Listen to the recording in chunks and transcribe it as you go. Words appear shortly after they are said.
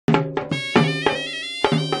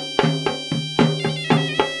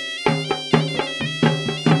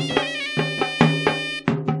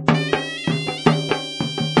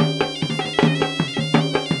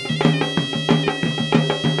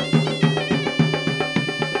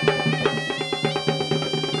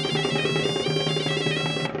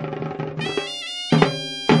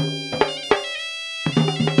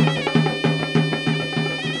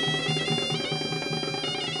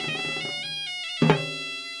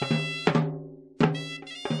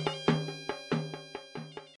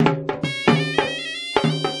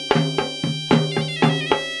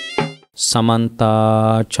समन्ता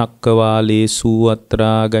चक्रवालेषु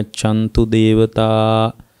अत्रा गच्छन्तु देवता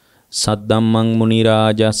सद्धम्मं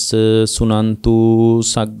मुनिराजस्स सुनन्तु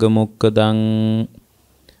सग्गमोक्खदं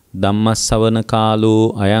धम्मස්සවන කාලෝ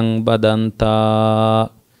අයං බදන්තා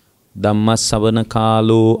ධම්මස්සවන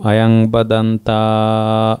කාලෝ අයං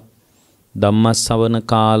බදන්තා ධම්මස්සවන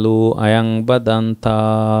කාලෝ අයං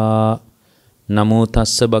බදන්තා නමෝ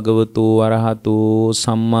තස්ස භගවතු වරහතු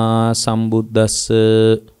සම්මා සම්බුද්දස්ස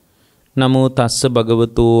නමෝ තස්ස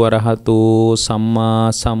භගවතු වරහතු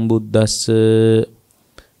සම්මා සම්බුද්දස්ස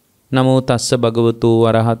නමෝ තස්ස භගවතු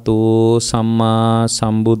වරහතු සම්මා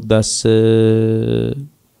සම්බුද්දස්ස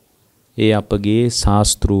ඒ අපගේ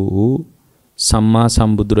ශාස්ත්‍රු සම්මා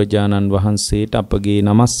සම්බුදුරජාණන් වහන්සේට අපගේ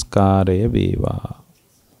නමස්කාරය වේවා.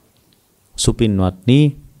 සුපින්වත්නි,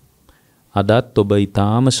 අදත් ඔබ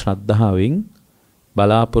ඊටාම ශ්‍රද්ධාවෙන්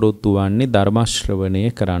බලාපොරොත්තු වන්නේ ධර්ම ශ්‍රවණය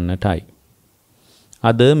කරන්නටයි.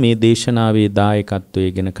 අද මේ දේශනාවේ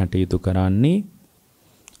දායකත්වයෙන් කටයුතු කරන්නේ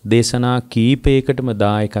දේශනා කීපයකටම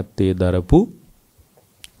දායකත්වයේ දරපු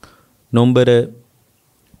නම්බර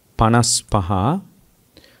 55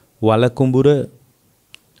 වලකුඹුර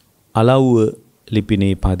අලව්ව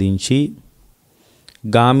ලිපිනේ පදිංචි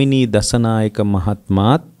ගාමිණී දසනායක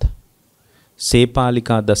මහත්මයාත්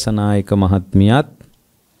සේපාලිකා දසනායක මහත්මියත්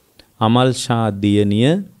අමල්ෂා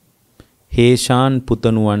දියණිය හේෂාන්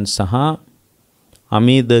පුතණුවන් සහ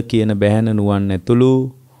අමීද කියන බෑණනුවන් ඇතුළු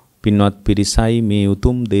පින්වත් පිරිසයි මේ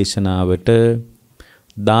උතුම් දේශනාවට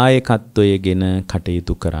දායකත්වයේගෙන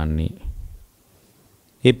කටයුතු කරන්නේ.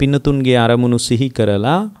 ඒ පින්නතුන්ගේ අරමුණු සිහි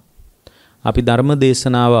කරලා අපි ධර්ම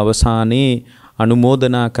දේශනාව අවසානයේ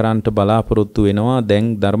අනුමෝදනා කරන්නට බලාපොරොත්තු වෙනවා. දැන්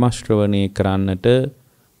ධර්ම ශ්‍රවණය කරන්නට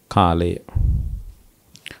කාලය.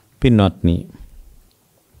 පින්වත්නි,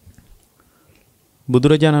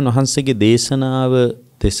 බුදුරජාණන් වහන්සේගේ දේශනාව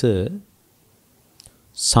දෙස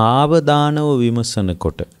සාවධානව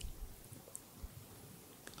විමසනකොට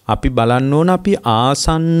අපි බලන්න ඕන අපි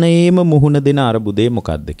ආසන්නයේම මුහුණ දෙන අරුබුදේ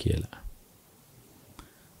මොකක්ද කියලා.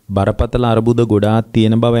 බරපතල අරුබුද ගොඩාක්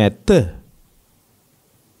තියෙන බව ඇත්ත.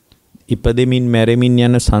 ඉපදෙමින් මැරෙමින්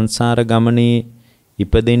යන සංසාර ගමනේ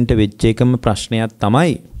ඉපදෙන්න වෙච්ච එකම ප්‍රශ්නයක්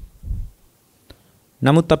තමයි.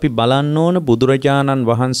 නමුත් අපි බලන්න ඕන බුදුරජාණන්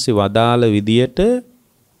වහන්සේ වදාළ විදියට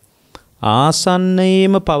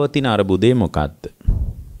ආසන්නයේම පවතින අරුබුදේ මොකක්ද?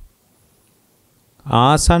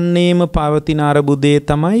 ආසන්නයේම පවතින අරුබුදේ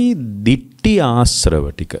තමයි දිට්ඨි ආශ්‍රව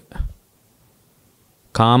ටික.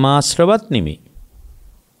 කාමාශ්‍රවත් නෙමෙයි.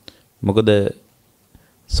 මොකද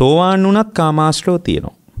සෝවාන් වුණත් කාමාශ්‍රව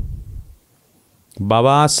තියෙනවා.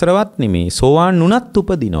 භවආශ්‍රවත් නෙමෙයි. සෝවාන් වුණත්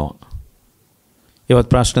උපදිනවා. ඒවත්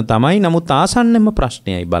ප්‍රශ්න තමයි. නමුත් ආසන්නෙම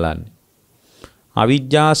ප්‍රශ්නයයි බලන්නේ.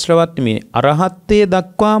 අවිජ්ජාශ්‍රවත් නෙමෙයි. අරහත්ත්වයේ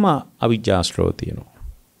දක්වාම අවිජ්ජාශ්‍රව තියෙනවා.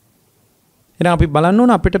 එහෙනම් අපි බලන්න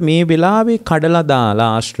ඕන අපිට මේ වෙලාවේ කඩලා දාලා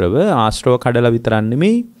ආශ්‍රව කඩලා විතරක්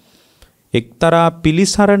නෙමෙයි, එක්තරා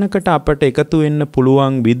පිළිසරණකට අපට එකතු වෙන්න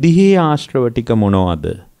පුළුවන් විදිහේ ආශ්‍රව ටික මොනවද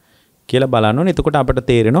කියලා බලන්න ඕනේ. එතකොට අපට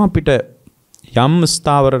තේරෙනවා අපිට යම්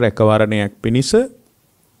ස්ථාවර රැකවරණයක් පිණිස,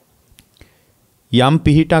 යම්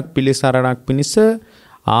පිහිටක් පිළිසරණක් පිණිස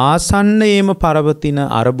ආසන්නයේම පරවතින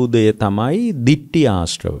අරුබුදය තමයි දිට්ඨි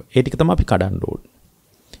ආශ්‍රව. ඒ ටික තමයි අපි කඩන්න ඕනේ.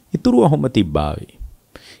 ඊතුරු අහොම තිබ්බාවේ.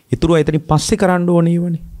 ඊතුරු එතනින් පස්සේ කරන්න ඕනේ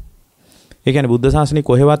වනේ. ඒ කියන්නේ බුද්ධ ශාසනය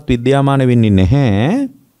කොහෙවත් විද්‍යාමාන වෙන්නේ නැහැ.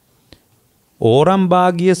 ඕරම්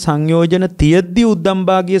භාගීය සංයෝජන තියද්දී උද්දම්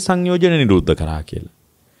භාගීය සංයෝජන නිරුද්ධ කරා කියලා.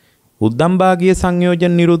 උද්දම් භාගීය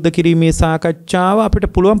සංයෝජන නිරුද්ධ කිරීමේ සාකච්ඡාව අපිට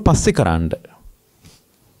පුළුවන් පස්සේ කරන්න.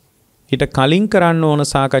 ඊට කලින් කරන්න ඕන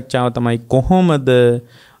සාකච්ඡාව තමයි කොහොමද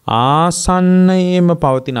ආසන්නයේම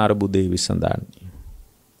පවතින අරුබුදේ විසඳන්නේ.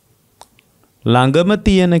 ළඟම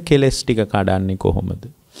තියෙන කෙලස් ටික කඩන්නේ කොහොමද?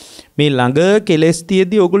 මේ ළඟ කෙලස්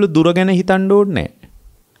තියදී ඔගොල්ලෝ දුර ගැන හිතන්න ඕනේ නැහැ.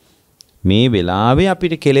 මේ වෙලාවේ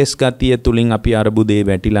අපිට කෙලස් ගතිය තුලින් අපි අරුබුදේ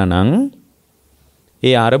වැටිලා නම්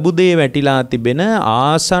ඒ අරුබුදේ වැටිලා තිබෙන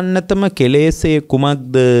ආසන්නතම කෙලෙසේ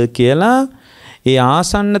කුමක්ද කියලා ඒ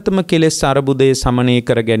ආසන්නතම කෙලෙස් අරුබුදේ සමනය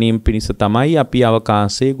කර ගැනීම පිණිස තමයි අපි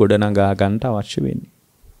අවකාශයේ ගොඩනගා ගන්නට අවශ්‍ය වෙන්නේ.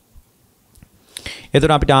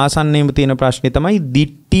 එතකොට අපිට ආසන්නයේම තියෙන ප්‍රශ්නේ තමයි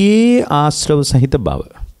දිට්ඨියේ ආශ්‍රව සහිත බව.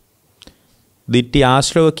 දිට්ඨි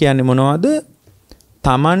ආශ්‍රව කියන්නේ මොනවද?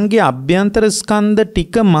 තමන්ගේ අභ්‍යන්තර ස්කන්ධ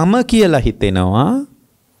ටික මම කියලා හිතෙනවා.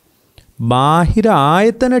 බාහිර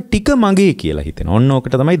ආයතන ටික මගේ කියලා හිතෙනවා. ඔන්න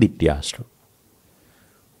ඕකට තමයි දිට්ඨි ආශ්‍රව.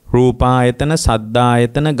 රූපායතන,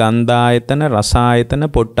 සද්දායතන, ගන්ධායතන, රසායතන,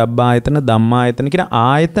 පොට්ටබ්බායතන, ධම්මායතන කියන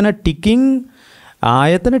ආයතන ටිකින්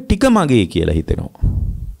ආයතන ටික මගේ කියලා හිතෙනවා.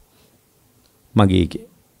 මගේ කිය.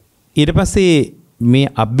 ඊට පස්සේ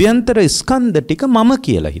මේ අභ්‍යන්තර ස්කන්ධ ටික මම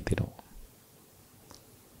කියලා හිතෙනවා.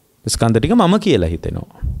 ස්කන්ධ ටික මම කියලා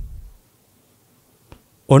හිතෙනවා.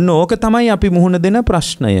 ඔන්න ඕක තමයි අපි මුහුණ දෙන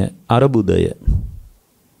ප්‍රශ්නය අරබුදය.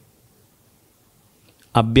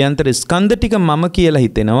 අභ්‍යන්තර ස්කන්ධ ටික මම කියලා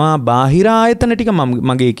හිතෙනවා, බාහිර ආයතන ටික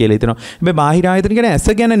මගේ කියලා හිතෙනවා. හැබැයි බාහිර ආයතන කියන්නේ ඇස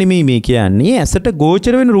ගැන නෙමෙයි මේ කියන්නේ. ඇසට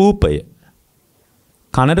ගෝචර වෙන රූපය.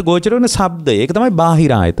 කනට ගෝචර වෙන ශබ්දය. ඒක තමයි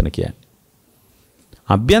බාහිර ආයතන කියන්නේ.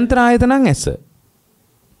 අභ්‍යන්තර ආයතන නම් ඇස.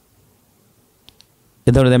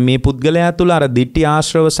 එතකොට දැන් මේ පුද්ගලයා තුල අර ditthi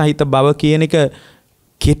ආශ්‍රව සහිත භව කියන එක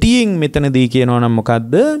කෙටියෙන් මෙතනදී කියනවා නම්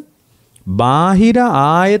මොකද්ද? බාහිර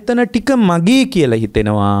ආයතන ටික මගේ කියලා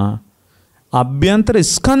හිතෙනවා. අභ්‍යන්තර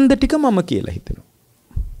ස්කන්ධ ටික මම කියලා හිතෙනවා.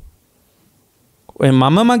 ඔය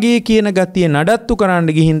මම මගේ කියන ගතිය නඩත්තු කරන්න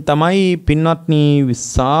ගිහින් තමයි පින්වත්නි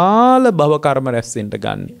විශාල භව කර්ම රැස් වෙන්න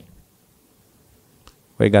ගන්නෙ.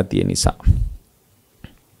 ඔය ගතිය නිසා.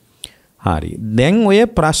 හරි. දැන් ඔය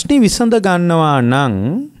ප්‍රශ්නේ විසඳ ගන්නවා නම්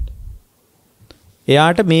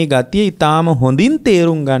එයාට මේ ගතිය ඊටාම හොඳින්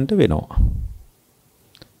තේරුම් ගන්නට වෙනවා.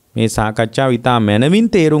 මේ සාකච්ඡාව ඊටාම මනවින්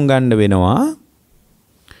තේරුම් ගන්න වෙනවා.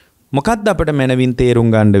 මොකක්ද අපිට මනවින්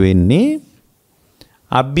තේරුම් ගන්න වෙන්නේ?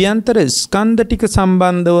 අභ්‍යන්තර ස්කන්ධ ටික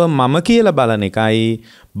සම්බන්ධව මම කියලා බලන එකයි,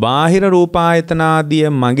 බාහිර රූපායතන ආදිය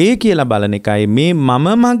මගේ කියලා බලන එකයි. මේ මම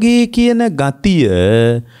මගේ කියන ගතිය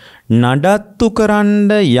නඩත්තු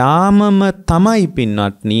කරන්න යාමම තමයි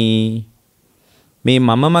පින්වත්නි. මේ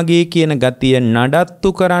මම මගේ කියන ගතිය නඩත්තු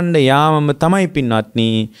කරන්න යාමම තමයි පින්වත්නි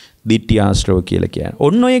ditthi ආශ්‍රව කියලා කියන්නේ.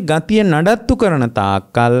 ඔන්න ඔය ගතිය නඩත්තු කරන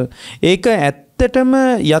තාක්කල් ඒක ඇත්තටම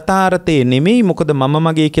යථාර්ථයේ නෙමෙයි. මොකද මම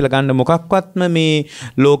මගේ කියලා ගන්න මොකක්වත්ම මේ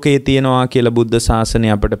ලෝකයේ තියනවා කියලා බුද්ධ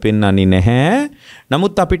ශාසනය අපට පෙන්වන්නේ නැහැ.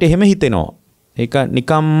 නමුත් අපිට එහෙම හිතෙනවා. ඒක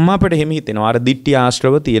නිකම්ම අපිට එහෙම හිතෙනවා. අර ditthi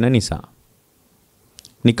ආශ්‍රව තියෙන නිසා.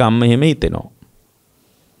 නිකම්ම එහෙම හිතෙනවා.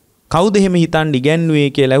 කවුද එහෙම හිතන් ඉගැන්වුවේ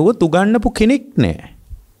කියලා ඇහුවොත් උගන්නපු කෙනෙක් නැහැ.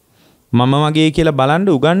 මම මගේ කියලා බලන්න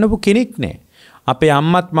උගන්නපු කෙනෙක් නැහැ. අපේ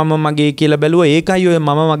අම්මත් මම මගේ කියලා බැලුවා. ඒකයි ඔය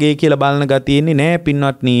මම මගේ කියලා බලන ගතිය එන්නේ නැහැ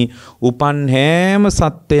පින්වත්නි. උපන් හැම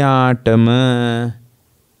සත්වයාටම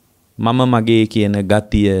මම මගේ කියන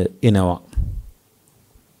ගතිය එනවා.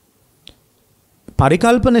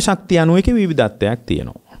 පරිකල්පන ශක්තිය අනුව එකේ විවිධත්වයක්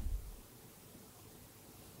තියෙනවා.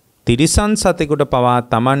 තිරිසන් සතෙකුට පවා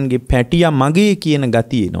Tamanගේ පැටියා මගේ කියන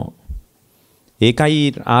ගතිය එනවා. ඒකයි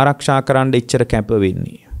ආරක්ෂා කරන්න එච්චර කැප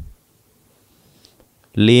වෙන්නේ.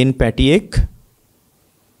 ලේන් පැටියෙක්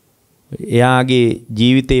එයාගේ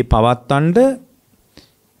ජීවිතේ පවත්වන්න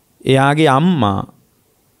එයාගේ අම්මා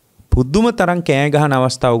පුදුම තරම් කෑ ගහන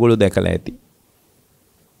අවස්ථා ඔයගොල්ලෝ දැකලා ඇති.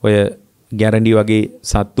 ඔය ගැරන්ඩි වගේ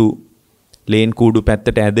සත්තු ලේන් කූඩු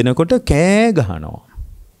පැත්තට ඇදෙනකොට කෑ ගහනවා.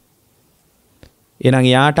 එහෙනම්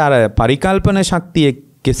යාට අර පරිකල්පන ශක්තිය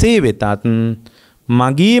කෙසේ වෙතත්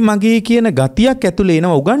මගේ කියන ගතියක් ඇතුලේ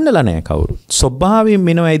එනවා. උගන්නලා නැහැ කවුරුත්. ස්වභාවයෙන්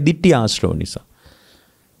මෙනවයි ditthi ආශ්‍රව නිසා.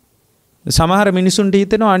 සමහර මිනිසුන්ට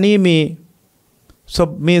හිතෙනවා අනේ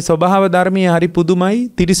මේ ස්වභාව ධර්මයේ හරි පුදුමයි.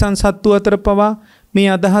 තිරිසන් සත්තු අතර පවා මේ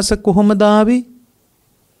අදහස කොහොමද ආවේ?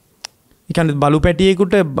 ඒ කියන්නේ බලු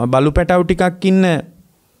පැටියෙකුට බලු පැටවු ටිකක් ඉන්න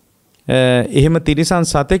එහෙම තිරිසන්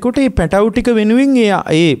සතෙකුට මේ පැටවු ටික වෙනුවෙන්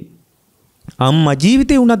ඒ අම්මා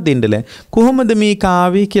ජීවිතේ උනත් දෙන්න ලෑ. කොහොමද මේක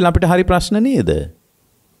ආවේ කියලා අපිට හරි ප්‍රශ්න නේද?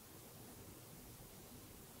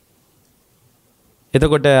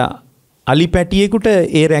 එතකොට අලි පැටියෙකුට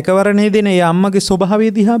ඒ රැකවරණය දෙන ඒ අම්මගේ ස්වභාවය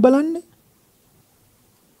දිහා බලන්න.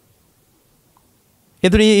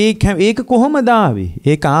 එතකොට ඒක කොහොමද ආවේ?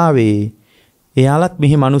 ඒක ආවේ එයාලත්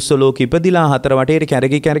මෙහි මනුස්ස ලෝකෙ ඉපදිලා හතර වටේට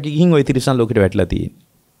කැරකි ගිහින් ওই තිරිසන් ලෝකෙට වැටලා තියෙන්නේ.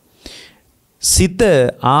 සිත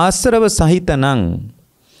ආශ්‍රව සහිත නම්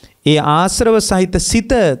ඒ ආශ්‍රව සහිත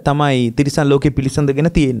සිත තමයි තිරිසන් ලෝකෙ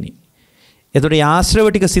පිළිසඳගෙන තියෙන්නේ. එතකොට ඒ ආශ්‍රව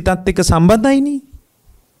ටික සිතත් එක්ක සම්බන්ධයිනේ.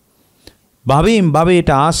 භවයෙන් භවයට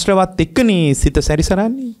ආශ්‍රවත් එක්කනේ සිත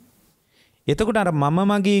සැරිසරන්නේ. එතකොට අර මම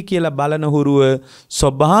මගේ කියලා බලන හුරුව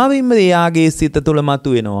ස්වභාවයෙන්ම එයාගේ සිත තුළ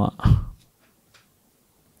මතුවෙනවා.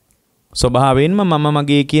 ස්වභාවයෙන්ම මම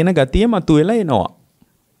මගේ කියන ගතිය මතුවෙලා එනවා.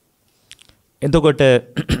 එතකොට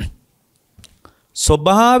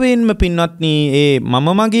ස්වභාවයෙන්ම පින්වත්නි ඒ මම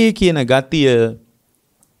මගේ කියන ගතිය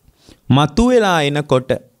මතුවෙලා එනකොට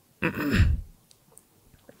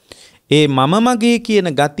ඒ මම මගේ කියන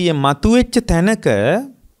ගතිය මතුවෙච්ච තැනක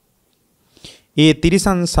ඒ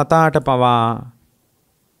තිරිසන් සතාට පවා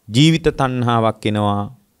ජීවිත තණ්හාවක් එනවා.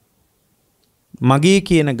 මගේ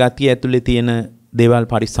කියන ගතිය ඇතුලේ තියෙන දේවල්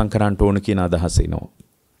පරිස්සම් කරන්න ඕන කියන අදහස එනවා.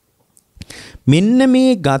 මෙන්න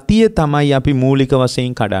මේ ගතිය තමයි අපි මූලික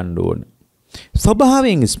වශයෙන් කඩන්න ඕන.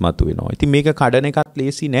 ස්වභාවයෙන් ඉස්මතු වෙනවා. ඉතින් මේක කඩන එකත්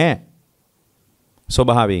ලේසි නෑ.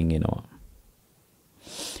 ස්වභාවයෙන් එනවා.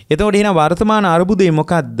 එතකොට එහෙනම් වර්තමාන අරුබුදේ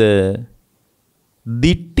මොකද්ද?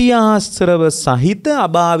 ditthi ආශ්‍රව සහිත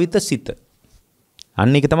අභාවිත සිත.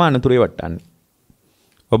 අන්න ඒක තමයි අනතුරේ වටන්නේ.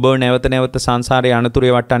 ඔබ නැවත නැවත සංසාරයේ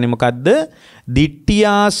අනතුරේ වටන්නේ මොකද්ද?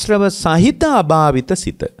 ditthියාශ්‍රව සහිත අභාවිත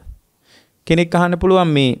සිත. කෙනෙක් අහන්න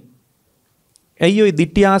පුළුවන් මේ ඇයි ඔය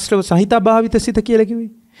ditthියාශ්‍රව සහිත අභාවිත සිත කියලා කිව්වේ?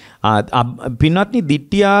 පින්වත්නි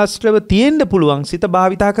ditthියාශ්‍රව තියෙන්න පුළුවන් සිත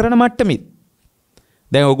භාවිතා කරන මට්ටමෙත්.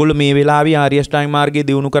 දැන් ඔයගොල්ලෝ මේ වෙලාවේ ආර්ය අෂ්ටාංග මාර්ගයේ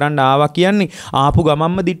දියුණු කරන්න ආවා කියන්නේ ආපු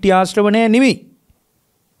ගමන්ම ditthියාශ්‍රව නෑ නෙවෙයි.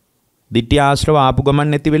 ditthියාශ්‍රව ආපු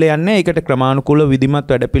ගමන් නැති වෙලා යන්නේ. ඒකට ක්‍රමානුකූල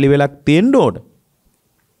විධිමත් වැඩපිළිවෙලක් තියෙන්න ඕන.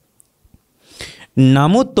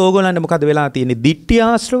 නමුත් ඕගොල්ලන්ට මොකද වෙලා තියෙන්නේ?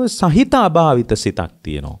 ditthියාශ්‍රව සහිත අභාවිත සිතක්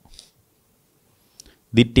තියෙනවා.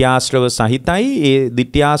 ditthියාශ්‍රව සහිතයි ඒ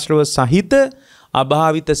ditthියාශ්‍රව සහිත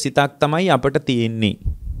අභාවිත සිතක් තමයි අපට තියෙන්නේ.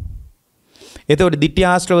 එතකොට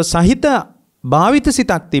ditthියාශ්‍රව සහිත භාවිත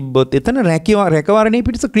සිතක් තිබ්බොත් එතන රැකවරණේ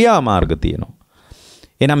පිටස ක්‍රියාමාර්ග තියෙනවා.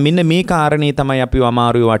 එහෙනම් මෙන්න මේ කාරණේ තමයි අපි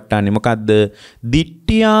අමාරුවේ වටන්නේ. මොකද්ද?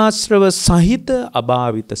 ditthියාශ්‍රව සහිත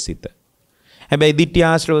අභාවිත සිත. හැබැයි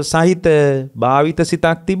ditthියාශ්‍රව සහිත භාවිත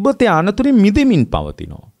සිතක් තිබ්බොත් ඒ අනතුරින් මිදෙමින්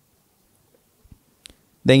පවතිනවා.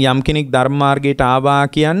 දැන් යම් කෙනෙක් ධර්ම මාර්ගයට ආවා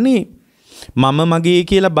කියන්නේ මම මගේ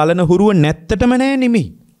කියලා බලන හුරුව නැත්තටම නෑ නෙමෙයි.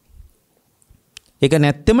 ඒක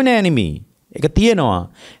නැත්තම නෑ නෙමෙයි. ඒක තියෙනවා.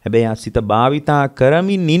 හැබැයි ආ සිත භාවිතා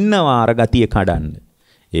කරමින් ඉන්නවා අර ගතිය කඩන්න.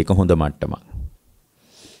 ඒක හොඳ මට්ටමක්.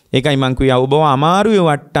 ඒකයි මං කිව්වා ඔබව අමාරුවේ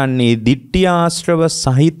වටන්නේ ditthියාශ්‍රව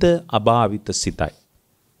සහිත අභාවිත සිතයි.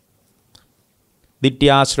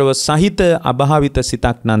 ditthියාශ්‍රව සහිත අභාවිත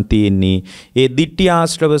සිතක් නම් තියෙන්නේ. ඒ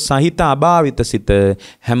ditthියාශ්‍රව සහිත අභාවිත සිත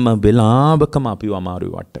හැම වෙලාවකම අපිව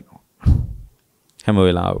අමාරුවේ වටනවා. හැම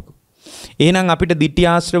වෙලාවකම. එහෙනම් අපිට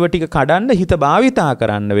ditthියාශ්‍රව ටික කඩන්න හිත භාවිතා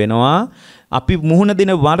කරන්න වෙනවා. අපි මුහුණ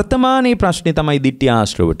දෙන වර්තමානයේ ප්‍රශ්නේ තමයි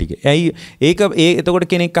ditthියාශ්‍රව ටික. ඇයි එතකොට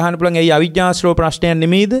කෙනෙක් අහන්න පුළුවන් ඇයි අවිජ්ජාශ්‍රව ප්‍රශ්නයක්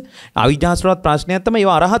නෙමෙයිද? අවිජ්ජාශ්‍රවත් ප්‍රශ්නයක් තමයි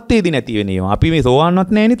ඒවා අරහත්ත්වයේදී නැති වෙන ඒවා. අපි මේ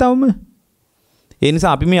සෝවාන්වත් නැහෙනි තවම. ඒ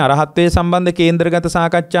නිසා අපි මේ අරහත්ත්වයේ සම්බන්ධ කේන්ද්‍රගත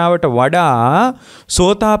සාකච්ඡාවට වඩා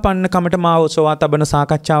සෝතාපන්න කමට මාව සෝවා තබන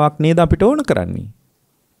සාකච්ඡාවක් නේද අපිට ඕන කරන්නේ.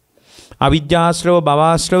 අවිජ්ජාශ්‍රව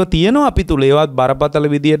භවආශ්‍රව තියෙනවා අපි තුල. ඒවත් බරපතල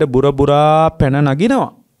විදියට බුරා පැන නගිනවා.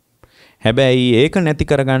 හැබැයි ඒක නැති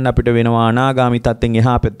කරගන්න අපිට වෙනවා අනාගාමී තත්ත්වෙන්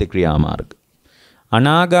එහා පැත්තේ ක්‍රියාමාර්ග.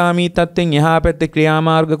 අනාගාමී තත්ත්වෙන් එහා පැත්තේ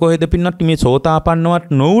ක්‍රියාමාර්ග කොහෙද පින්නත් මේ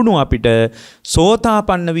සෝතාපන්නවත් නොවුණු අපිට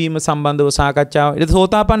සෝතාපන්න වීම සම්බන්ධව සාකච්ඡාව. ඒක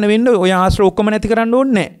සෝතාපන්න වෙන්න ඔය ආශ්‍රව ඔක්කොම නැති කරන්න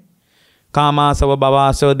ඕනේ නැහැ. කාමාශ්‍රව,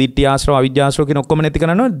 භවආශ්‍රව, ditthියාශ්‍රව, අවිජ්ජාශ්‍රව කියන ඔක්කොම නැති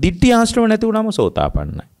කරන්න ඕනේ. ditthියාශ්‍රව නැති වුණාම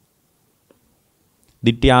සෝතාපන්නයි.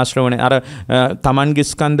 ditthියාශ්‍රවනේ අර තමන්ගේ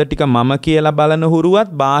ස්කන්ධ ටික මම කියලා බලන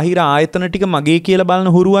හුරුවත් බාහිර ආයතන ටික මගේ කියලා බලන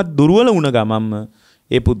හුරුවත් දුර්වල වුණ ගමන්ම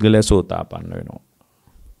ඒ පුද්ගලයා සෝතාපන්න වෙනවා.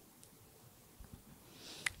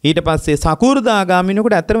 ඊට පස්සේ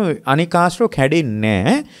සකු르දාගාමිනකොට ඇත්තටම අනික ආශ්‍රව කැඩෙන්නේ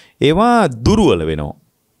නැහැ. ඒවා දුර්වල වෙනවා.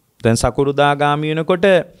 දැන් සකු르දාගාමි වෙනකොට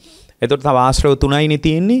එතකොට තව ආශ්‍රව තුනයිනේ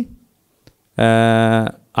තියෙන්නේ.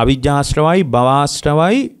 අවිජ්ජාශ්‍රවයි,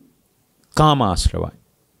 භවආශ්‍රවයි, කාමාශ්‍රවයි.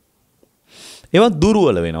 ඒවා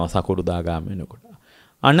දුර්වල වෙනවා සකු르දාගාමි වෙනකොට.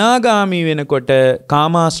 අනාගාමි වෙනකොට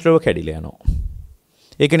කාමාශ්‍රව කැඩිලා යනවා.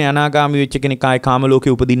 ඒ කියන්නේ අනාගාමි වෙච්ච කෙනෙක් ආයේ කාම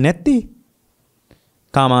ලෝකේ උපදින්නේ නැත්තේ.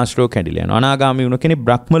 කාමාශ්‍රව කැඩිලා යනවා. අනාගාමි වුණ කෙනෙක්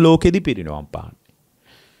බ්‍රහ්ම ලෝකෙදී පිරිනවම් පාන්නේ.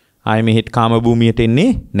 ආයේ මෙහෙත් කාම භූමියට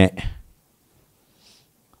එන්නේ නැහැ.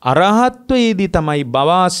 අරහත්වයේදී තමයි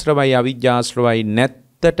භවආශ්‍රවයි අවිජ්ජාශ්‍රවයි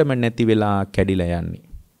නැත්තටම නැති වෙලා කැඩිලා යන්නේ.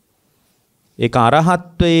 ඒක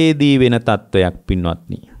අරහත්වයේදී වෙන තත්වයක්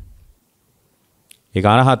පින්වත්නි. ඒක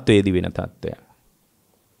අරහත්වයේදී වෙන තත්ත්වයක්.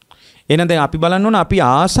 එහෙනම් දැන් අපි බලන්න ඕන අපි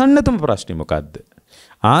ආසන්නතම ප්‍රශ්නේ මොකද්ද?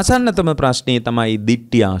 ආසන්නතම ප්‍රශ්නේ තමයි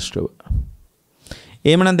ditthියාශ්‍රව.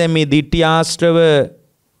 එහෙමනම් දැන් මේ ditthියාශ්‍රව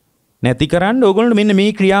නැති කරන්න ඕගොල්ලෝ මෙන්න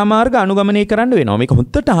මේ ක්‍රියාමාර්ග අනුගමනය කරන්න වෙනවා. මේක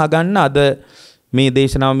හොඳට අහගන්න. අද මේ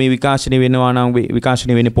දේශනාව මේ විකාශනය වෙනවා නම්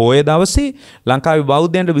විකාශනය වෙන්නේ පොයේ දවසේ ලංකාවේ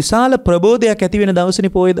බෞද්ධයන්ට විශාල ප්‍රබෝධයක් ඇති වෙන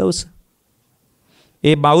දවසනේ පොයේ දවස.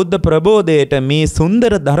 ඒ බෞද්ධ ප්‍රබෝධයට මේ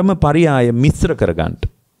සුන්දර ධර්ම පරියාය මිශ්‍ර කරගන්න.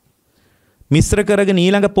 මිශ්‍ර කරගෙන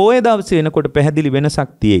ඊළඟ පොය දවසේ වෙනකොට පැහැදිලි වෙනසක්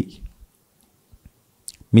තියෙයි.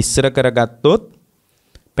 මිශ්‍ර කරගත්තොත්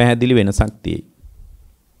පැහැදිලි වෙනසක් තියෙයි.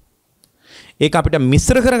 ඒක අපිට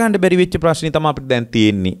මිශ්‍ර කරගන්න බැරි වෙච්ච ප්‍රශ්නේ තමයි අපිට දැන්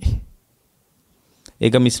තියෙන්නේ.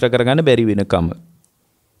 ඒක මිශ්‍ර කරගන්න බැරි වෙනකම.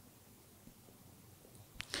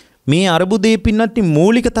 මේ අරුබුදේ පින්නත්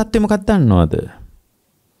මූලික தත්ත්වය මොකක්ද දන්නවද?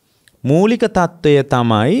 මූලික தত্ত্বය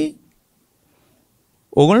තමයි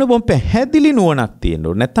ඕගොල්ලෝ බොම් පැහැදිලි නුවණක් තියෙන්න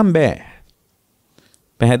ඕන. නැත්තම් බෑ.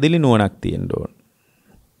 පැහැදිලි නුවණක් තියෙන්න ඕන.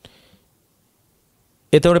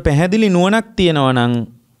 එතකොට පැහැදිලි නුවණක් තියෙනවා නම්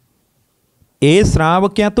ඒ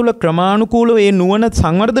ශ්‍රාවකයා තුල ක්‍රමානුකූලව ඒ නුවණ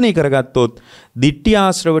සංවර්ධනය කරගත්තොත්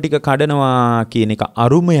ditthියාශ්‍රව ටික කඩනවා කියන එක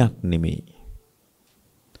අරුමයක් නෙමෙයි.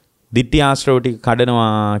 ditthියාශ්‍රව ටික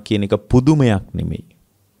කඩනවා කියන එක පුදුමයක් නෙමෙයි.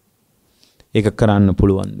 ඒක කරන්න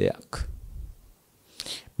පුළුවන් දෙයක්.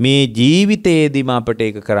 මේ ජීවිතයේදීම අපට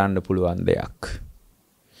ඒක කරන්න පුළුවන් දෙයක්.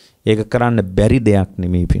 ඒක කරන්න බැරි දෙයක්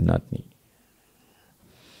නෙමෙයි පින්වත්නි.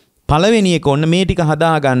 පළවෙනි එක ඔන්න මේ ටික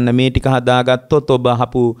හදාගන්න. මේ ටික හදාගත්තොත් ඔබ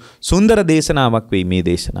අහපු සුන්දර දේශනාවක් වෙයි මේ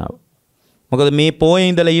දේශනාව. මොකද මේ පොයේ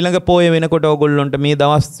ඉඳලා ඊළඟ පොය වෙනකොට ඕගොල්ලන්ට මේ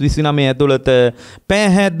දවස් 29 ඇතුළත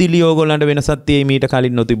පැහැදිලි ඕගොල්ලන්ට වෙනසක් තියෙයි මීට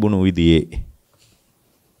කලින් නොතිබුණු විදිහේ.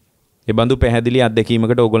 ඒ බඳු පැහැදිලි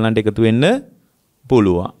අත්දැකීමකට ඕගොල්ලන්ට එකතු වෙන්න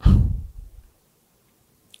පුළුවන්.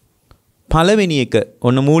 පළවෙනි එක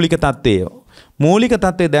ඔන්න මූලික தත්ත්වය. මූලික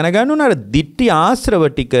தත්ත්වය දැනගන්න උනාර ditthi ආශ්‍රව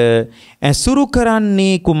ටික ඇසුරු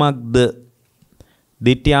කරන්නේ කුමක්ද?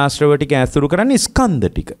 ditthi ආශ්‍රව ටික ඇසුරු කරන්නේ ස්කන්ධ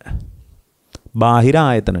ටික. බාහිර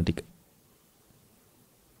ආයතන ටික.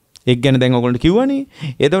 ඒක ගැන දැන් ඔයගොල්ලන්ට කිව්වනේ.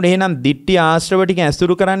 එතකොට එහෙනම් ditthi ආශ්‍රව ටික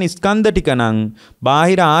ඇසුරු කරන්නේ ස්කන්ධ ටික නම්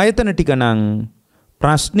බාහිර ආයතන ටික නම්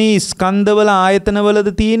ප්‍රශ්නේ ස්කන්ධවල ආයතනවලද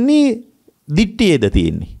තියෙන්නේ ditthියේද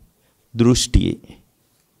තියෙන්නේ? දෘෂ්ටියේ.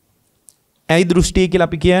 ඇයි දෘෂ්ටිය කියලා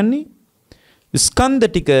අපි කියන්නේ? ස්කන්ධ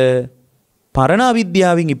ටික පරණ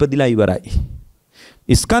අවිද්‍යාවෙන් ඉපදිලා ඉවරයි.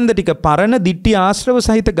 ස්කන්ධ ටික පරණ ditthi ආශ්‍රව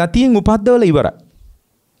සහිත ගතියෙන් උපද්දවලා ඉවරයි.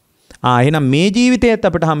 එහෙනම් මේ ජීවිතයේත්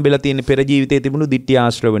අපිට හම්බෙලා තියෙන පෙර ජීවිතයේ තිබුණු ditthi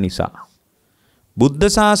ආශ්‍රව නිසා. බුද්ධ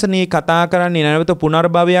ශාසනයේ කතා කරන්නේ නැවත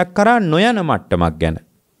පුනර්භවයක් කරා නොයන මට්ටමක් ගැන.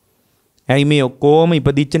 ඇයි මේ ඔක්කොම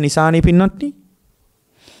ඉපදිච්ච නිසානේ පින්නොත්නි?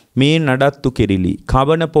 මේ නඩත්තු කෙරිලි,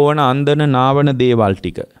 කවන පොවන අන්දන නාවන දේවල්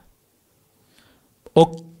ටික.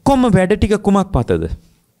 ඔක්කොම වැඩ ටික කුමක් පතද?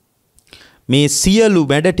 මේ සියලු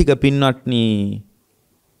වැඩ ටික පින්වත්නි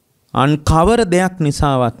අන් කවර දෙයක්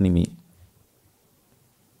නිසාවත් නෙමෙයි.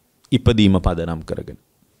 ඉපදීම පදනම් කරගෙන.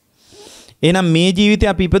 එහෙනම් මේ ජීවිතේ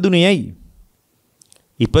අපි ඉපදුනේ ඇයි?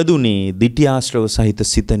 ඉපදුනේ ditthi ආශ්‍රව සහිත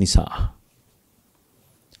සිත නිසා.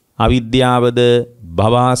 අවිද්‍යාවද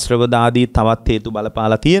භවආශ්‍රවද ආදී තවත් හේතු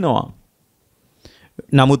බලපාලා තියෙනවා.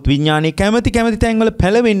 නමුත් විඥානයේ කැමැති තැන්වල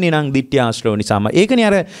පැලවෙන්නේ නම් ditthi ආශ්‍රව නිසාම. ඒකනේ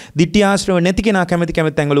අර ditthi ආශ්‍රව නැති කෙනා කැමැති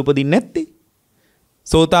තැන්වල උපදින්නේ නැත්තේ.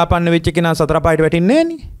 සෝතාපන්න වෙච්ච කෙනා සතර පායට වැටෙන්නේ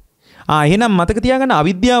නැහනේ. එහෙනම් මතක තියාගන්න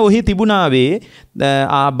අවිද්‍යාව ඔහි තිබුණාවේ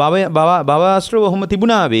භවආශ්‍රව ඔහොම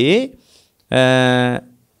තිබුණාවේ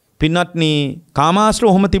පින්වත්නි කාමාශ්‍රව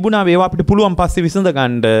ඔහොම තිබුණාවේ ඒවා අපිට පුළුවන් පස්සේ විසඳ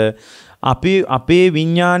ගන්න. අපේ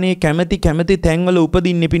විඥානයේ කැමැති තැන්වල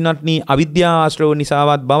උපදින්නේ පින්වත්නි අවිද්‍යාශ්‍රව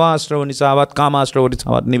නිසාවත් භවආශ්‍රව නිසාවත් කාමාශ්‍රව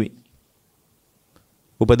නිසාවත් නෙවෙයි.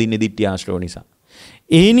 උපදින්නේ ditthi ආශ්‍රව නිසා.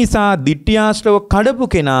 ඒ නිසා ditthi ආශ්‍රව කඩපු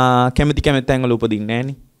කෙනා කැමැති තැන්වල උපදින්නේ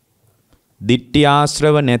නැහනේ. ditthi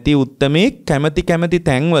ආශ්‍රව නැති උත්තමේ කැමැති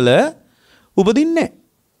තැන්වල උපදින්නේ නැහැ.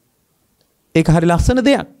 ඒක හරි ලස්සන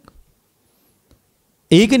දෙයක්.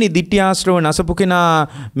 ඒකනේ ditthi ආශ්‍රව නසපු කෙනා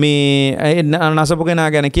මේ නසපු කෙනා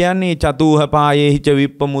ගැන කියන්නේ චතුහ පායේ හිච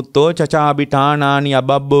විප්පමුත්තෝ චචාබිඨානානි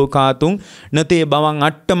අබබ්බෝ කාතුං නතේ බවං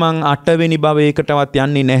අට්ටමං අටවෙනි භවයකටවත්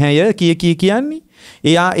යන්නේ නැහැය කියන්නේ.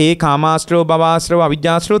 එයා ඒ කාමාශ්‍රව භවආශ්‍රව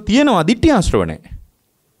අවිජ්ජාශ්‍රව තියෙනවා ditthi ආශ්‍රව නැහැ.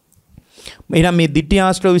 එහෙනම් මේ ditthi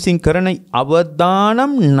ආශ්‍රව විසින් කරන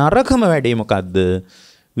අවදානම් නරකම වැඩේ මොකද්ද?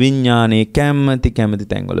 විඥානයේ කැමැති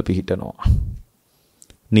තැන්වල පිහිටනවා.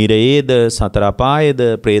 නිරේද, සතර අපායේද,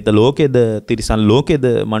 പ്രേත ලෝකෙද, තිරිසන් ලෝකෙද,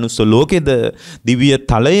 මනුස්ස ලෝකෙද, දිව්‍ය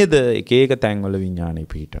තලයේද එක එක තැන්වල විඥානෙ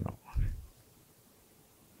පිහිටනවා.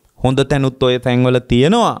 හොඳ තැනුත් ඔය තැන්වල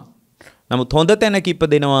තියෙනවා. නමුත් හොඳ තැනක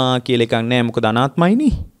ඉපදෙනවා කියලා එකක් නැහැ. මොකද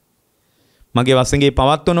අනාත්මයිනේ. මගේ වසඟේ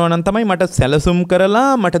පවත්වනවා නම් තමයි මට සැලසුම්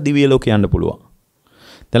කරලා මට දිව්‍ය ලෝකෙ යන්න පුළුවන්.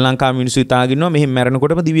 දැන් ලංකාවේ මිනිස්සු හිතාගෙන ඉන්නවා මෙහෙම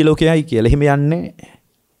මැරෙනකොටම දිව්‍ය ලෝකෙයි කියලා. එහෙම යන්නේ නැහැ.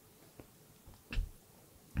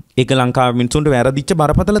 ඒක ලංකාවේ මිනිසුන්ට වැරදිච්ච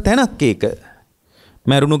බරපතල තැනක් ඒක.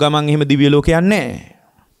 මැරුණු ගමන් එහෙම දිව්‍ය ලෝකයක් නැහැ.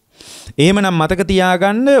 එහෙමනම් මතක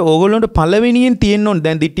තියාගන්න ඕගොල්ලන්ට පළවෙනියෙන් තියෙන්න ඕනේ.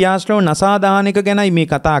 දැන් ditthi ආශ්‍රව නසාදාන එක ගැනයි මේ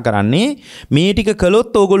කතා කරන්නේ. මේ ටික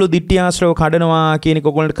කළොත් ඕගොල්ලෝ ditthi ආශ්‍රව කඩනවා කියන එක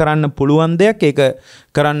ඕගොල්ලන්ට කරන්න පුළුවන් දෙයක්. ඒක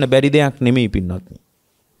කරන්න බැරි දෙයක් නෙමෙයි පින්වත්නි.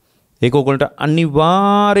 ඒක ඕගොල්ලන්ට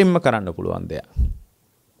අනිවාර්යෙන්ම කරන්න පුළුවන් දෙයක්.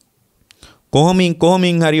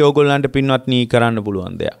 කොහොමින් හරි ඕගොල්ලන්ට පින්වත්නි කරන්න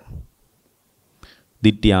පුළුවන් දෙයක්.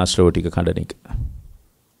 ditthi ආශ්‍රව ටික කඩන එක.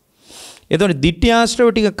 එතකොට ditthi ආශ්‍රව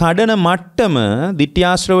ටික කඩන මට්ටම, ditthi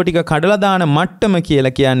ආශ්‍රව ටික කඩලා දාන මට්ටම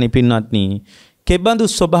කියලා කියන්නේ පින්වත්නි කෙබඳු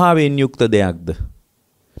ස්වභාවයෙන් යුක්ත දෙයක්ද?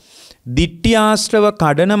 ditthi ආශ්‍රව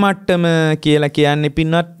කඩන මට්ටම කියලා කියන්නේ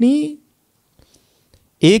පින්වත්නි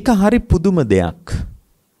ඒක හරි පුදුම දෙයක්.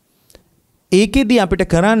 ඒකෙදි අපිට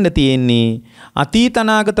කරන්න තියෙන්නේ අතීත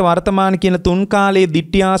අනාගත වර්තමාන කියන තුන් කාලයේ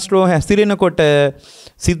ditthi ආශ්‍රව හැසිරෙනකොට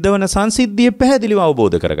සිද්ධ වන සංසිද්ධිය පැහැදිලිව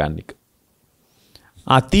අවබෝධ කරගන්න එක.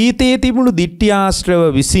 අතීතයේ තිබුණු ditthi ආශ්‍රව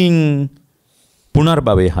විසින්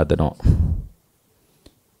පුනර්භවය හදනවා.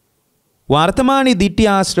 වර්තමානයේ ditthi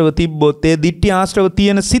ආශ්‍රව තිබ්බොත් ඒ ditthi ආශ්‍රව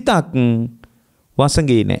තියෙන සිතක්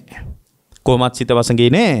වසඟේ නැහැ. කොහොමත් සිත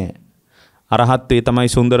වසඟේ නෑ. අරහත්ත්වයේ තමයි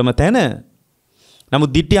සුන්දරම තැන.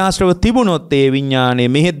 නමුත් ditthi ආශ්‍රව තිබුණොත් ඒ විඥානය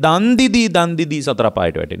මෙහෙ දන් දිදී සතර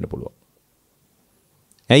පායට වැටෙන්න පුළුවන්.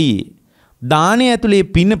 ඇයි? දානය ඇතුලේ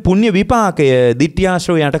පින පුණ්‍ය විපාකය ditthi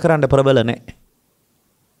ආශ්‍රව යට කරන්න ප්‍රබල නැහැ.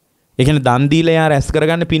 ඒ කියන්නේ දන් දීලා යා රැස්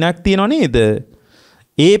කරගන්න පිනක් තියෙනව නේද?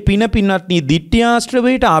 ඒ පින පින්වත්නි ditthi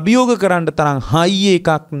ආශ්‍රවයට අභියෝග කරන්න තරම් හයිය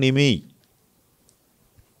එකක් නෙමෙයි.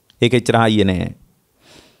 ඒක එච්චර හයිය නෑ.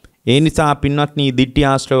 ඒ නිසා පින්වත්නි ditthi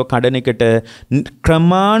ආශ්‍රව කඩන එකට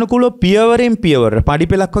ක්‍රමානුකූලව පියවරෙන් පියවර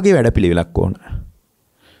පඩිපෙලක් වගේ වැඩපිළිවෙලක් ඕන.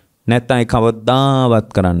 නැත්නම් ඒක කවදාවත්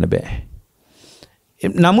කරන්න බෑ.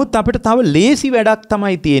 නමුත් අපිට තව ලේසි වැඩක්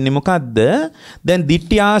තමයි තියෙන්නේ. මොකද්ද? දැන්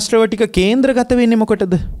ditthi ආශ්‍රව ටික කේන්ද්‍රගත වෙන්නේ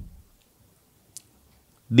මොකටද?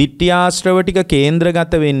 ditthi ආශ්‍රව ටික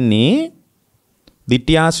කේන්ද්‍රගත වෙන්නේ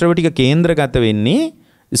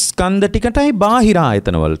ස්කන්ධ ටිකටයි බාහිර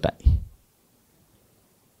ආයතන වලටයි.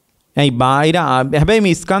 ඇයි බාහිර හැබැයි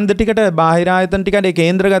මේ ස්කන්ධ ටිකට බාහිර ආයතන ටිකට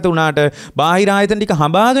කේන්ද්‍රගත වුණාට බාහිර ආයතන ටික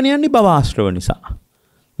හඹාගෙන යන්නේ භව ආශ්‍රව නිසා.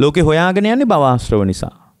 ලෝකේ හොයාගෙන යන්නේ භව ආශ්‍රව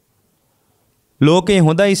නිසා. ලෝකේ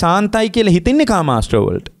හොඳයි සාන්තයි කියලා හිතන්නේ කාමාශ්‍රව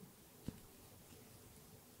වලට.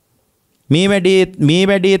 මේ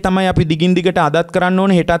වැඩේ තමයි අපි දිගින් දිගට අදත් කරන්න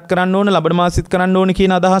ඕනේ, හෙටත් කරන්න ඕනේ, ලබන මාසෙත් කරන්න ඕනේ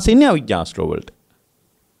කියන අදහස ඉන්නේ අවිජ්ජාශ්‍රව වලට.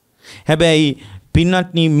 හැබැයි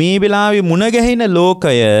පින්වත්නි මේ වෙලාවේ මුණ ගැහෙන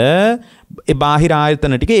ලෝකය ඒ බාහිර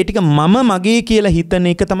ආයතන ටික ඒ ටික මම මගේ කියලා හිතන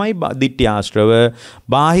එක තමයි ditthi ආශ්‍රව.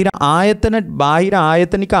 බාහිර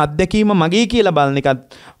ආයතනික අත්දැකීම මගේ කියලා බලන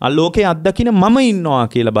එකත් ලෝකේ අත්දකින්න මම ඉන්නවා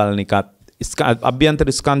කියලා බලන එකත් අභ්‍යන්තර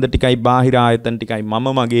ස්කන්ධ ටිකයි බාහිර ආයතන ටිකයි මම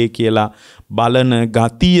මගේ කියලා බලන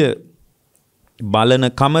ගතිය බලන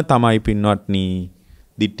කම තමයි පින්වත්නි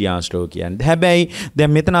ditthi ආශ්‍රව කියන්නේ. හැබැයි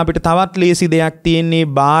දැන් මෙතන අපිට තවත් ලේසි දෙයක් තියෙන්නේ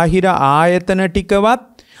බාහිර ආයතන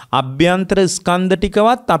ටිකවත් අභ්‍යන්තර ස්කන්ධ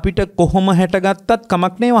ටිකවත් අපිට කොහොම හැටගත්තත්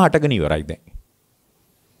කමක් නෑව හටගෙන ඉවරයි දැන්.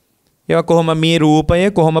 ඒවා කොහොම මේ රූපය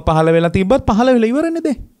කොහොම පහළ වෙලා තිබ්බත් පහළ වෙලා ඉවරනේ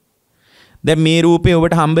දැන්. දැන් මේ රූපය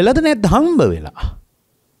ඔබට හම්බ වෙලාද නැද්ද? හම්බ වෙලා.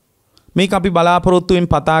 මේක අපි බලාපොරොත්තුෙන්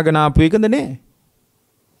පතාගෙන ආපු එකද නෑ.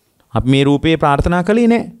 අපි මේ රූපේ ප්‍රාර්ථනා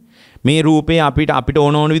කළේ නෑ. මේ රූපේ අපිට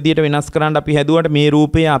ඕන විදියට වෙනස් කරන්න අපි හැදුවට මේ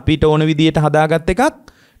රූපේ අපිට ඕන විදියට හදාගත් එකක්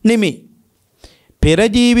නෙමෙයි. පෙර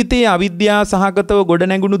ජීවිතයේ අවිද්‍යාව සහගතව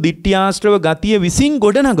ගොඩනැගුණු ditthi ආශ්‍රව ගතිය විසින්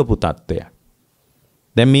ගොඩනගපු තත්ත්වයක්.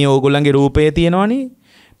 දැන් මේ ඕගොල්ලන්ගේ රූපය තියෙනවනේ.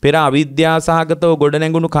 පෙර අවිද්‍යාව සහගතව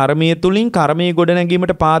ගොඩනැගුණු කර්මයේ තුලින් කර්මයේ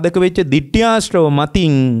ගොඩනැගීමට පාදක වෙච්ච ditthi ආශ්‍රව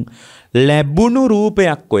මතින් ලැබුණු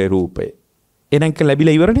රූපයක් ඔය රූපය. එනංක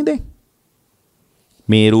ලැබිලා ඉවරනේ දැන්.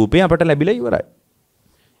 මේ රූපය අපට ලැබිලා ඉවරයි.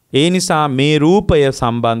 ඒ නිසා මේ රූපය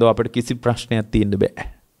සම්බන්ධව අපිට කිසි ප්‍රශ්නයක් තියෙන්න බෑ.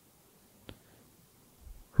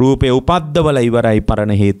 රූපේ උපද්දවල ඉවරයි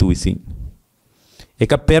පරණ හේතු විසින්.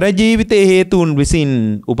 ඒක පෙර ජීවිතයේ හේතුන් විසින්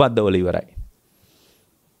උපද්දවල ඉවරයි.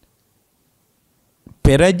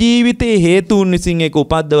 පෙර ජීවිතයේ හේතුන් විසින් ඒක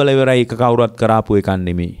උපද්දවල ඉවරයි. ඒක කවුරුත් කරාපු එකක්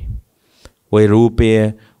නෙමෙයි. ওই රූපය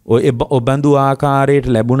ඔබඳු ආකාරයට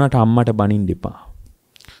ලැබුණට අම්මට බනින්න එපා.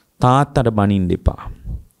 තාත්තට බනින්න එපා.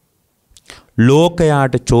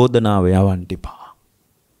 ලෝකයාට චෝදනාව යවන්න එපා.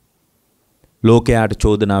 ලෝකයාට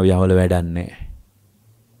චෝදනාව යවල වැඩක් නැහැ.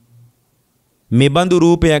 මෙබඳු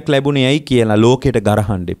රූපයක් ලැබුණේ ඇයි කියලා ලෝකෙට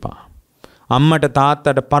ගරහන්න එපා. අම්මට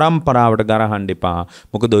තාත්තට පරම්පරාවට ගරහන්න එපා.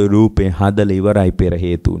 මොකද ওই රූපේ හදලා ඉවරයි පෙර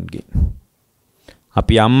හේතුන්ගෙන්.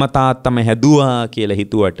 අපි අම්මා තාත්තම හැදුවා කියලා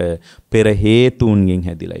හිතුවට පෙර හේතුන්ගෙන්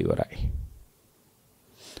හැදිලා ඉවරයි.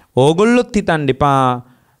 ඕගොල්ලොත් හිතන්න එපා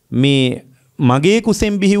මේ මගේ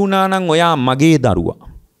කුසෙන් බිහි වුණා නම් ඔයා මගේ දරුවා.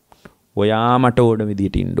 ඔයා මට ඕන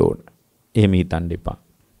විදියට ඉන්න ඕන. එහෙම හිතන්න එපා.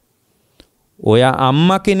 ඔයා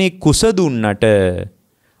අම්මා කෙනෙක් කුස දුන්නට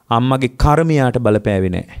අම්මගේ කර්මයට බලපෑවේ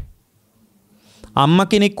නැහැ. අම්මා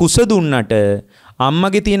කෙනෙක් කුස දුන්නට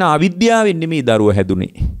අම්මගේ තියෙන අවිද්‍යාවෙන් නෙමෙයි දරුවා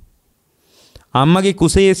හැදුනේ. අම්මගේ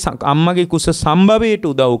කුස සම්භවයට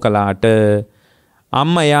උදව් කළාට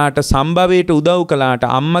අම්මා යාට සම්භවයට උදව් කළාට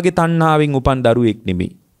අම්මගේ තණ්හාවෙන් උපන් දරුවෙක්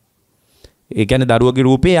නෙමෙයි. ඒ කියන්නේ දරුවගේ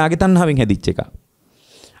රූපේ යාගේ තණ්හාවෙන් හැදිච්ච එක.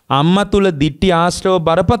 අම්මා තුල ditthi ආශ්‍රව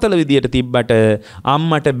බරපතල විදියට තිබ්බට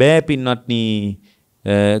අම්මට බෑ පින්වත්නි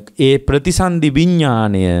ඒ ප්‍රතිසන්දි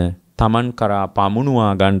විඥාණය Taman කරා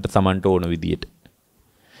පමුණුවා ගන්නට Tamanට ඕන විදියට.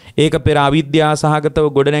 ඒක පෙර අවිද්‍යාව සහගතව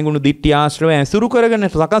ගොඩනැගුණු ditthi ආශ්‍රව ඇසුරු කරගෙන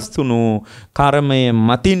සකස් වුණු කර්මයේ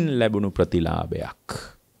මතින් ලැබුණු ප්‍රතිලාභයක්.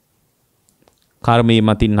 කර්මයේ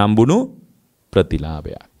මතින් හම්බුණු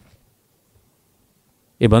ප්‍රතිලාභයක්.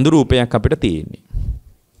 ඒ බඳු රූපයක් අපිට තියෙන්නේ.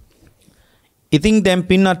 ඉතින් දැන්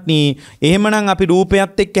පින්වත්නි එහෙමනම් අපි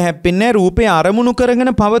රූපයත් එක්ක හැප්පෙන්නේ රූපේ අරමුණු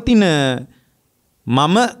කරගෙන පවතින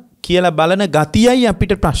මම කියලා බලන ගතියයි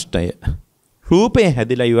අපිට ප්‍රශ්නය. රූපේ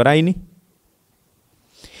හැදිලා ඉවරයිනේ.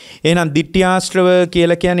 එහෙනම් ditthyaශ්‍රව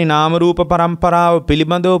කියලා කියන්නේ නාම රූප පරම්පරාව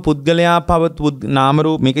පිළිබඳව පුද්ගලයා නාම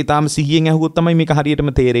රූප මේක ඊටාම සිහියෙන් අහුවොත් තමයි මේක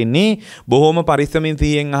හරියටම තේරෙන්නේ. බොහොම පරිස්සමින්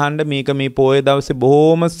සිහියෙන් අහන්න මේක මේ පොයේ දවසේ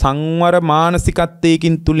බොහොම සංවර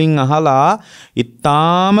මානසිකත්වයකින් තුලින් අහලා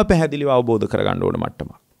ඊටාම පැහැදිලිව අවබෝධ කරගන්න ඕන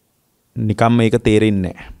මට්ටමක්. නිකම් මේක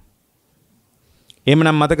තේරෙන්නේ නැහැ.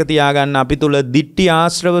 එහෙමනම් මතක තියාගන්න අපි තුල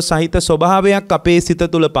ditthyaශ්‍රව සහිත ස්වභාවයක් අපේ සිත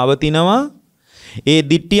තුල පවතිනවා. ඒ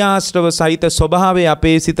ditthyaශ්‍රව සහිත ස්වභාවය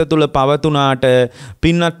අපේ සිත තුළ පවතුනාට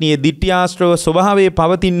පින්වත්නි ඒ ditthyaශ්‍රව ස්වභාවයේ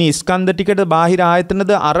පවතින ස්කන්ධ ටිකට බාහිර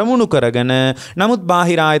ආයතනද අරමුණු කරගෙන නමුත්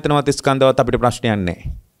බාහිර ආයතනවත් ස්කන්ධවත් අපිට ප්‍රශ්නයක්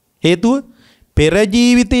නැහැ. හේතුව පෙර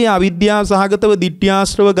ජීවිතයේ අවිද්‍යාව සහගතව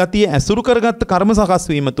ditthyaශ්‍රව ගතිය ඇසුරු කරගත්ත කර්ම සකස්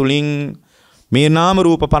වීම තුලින් මේ නාම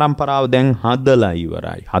රූප පරම්පරාව දැන් හදලා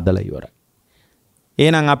ඉවරයි.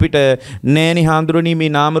 එහෙනම් අපිට නෑනි හාඳුරණී මේ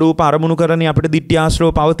නාම රූප අරමුණු කරන්නේ අපිට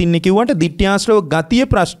ditthyaශ්‍රව පවතින්නේ කිව්වට ditthyaශ්‍රව ගතිය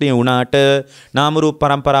ප්‍රශ්නේ වුණාට නාම රූප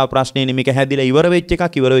පරම්පරාව ප්‍රශ්නේ නෙමෙයි. මේක හැදිලා ඉවර වෙච්ච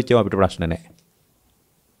එකක්. ඉවර වෙච්ච ඒවා අපිට ප්‍රශ්න නෑ.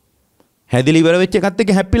 හැදිලා ඉවර වෙච්ච එකත්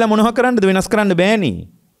එක්ක හැප්පිලා මොනව කරන්නද? වෙනස් කරන්න බෑනේ.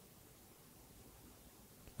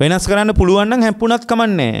 වෙනස් කරන්න පුළුවන් නම් හැප්පුණත්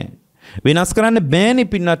කමන්නේ. වෙනස් කරන්න බෑනේ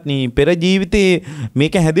පින්වත්නි. පෙර ජීවිතේ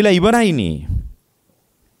මේක හැදිලා ඉවරයිනේ.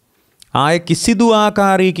 ආය කිසිදු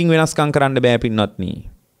ආකාරයකින් වෙනස්කම් කරන්න බෑ පින්වත්නි.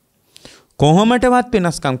 කොහොමටවත්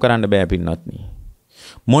වෙනස්කම් කරන්න බෑ පින්වත්නි.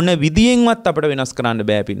 මොන විදියෙන්වත් අපිට වෙනස් කරන්න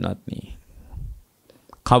බෑ පින්වත්නි.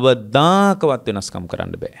 කවදාකවත් වෙනස්කම්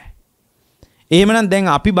කරන්න බෑ. එහෙමනම්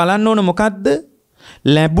දැන් අපි බලන්න ඕන මොකද්ද?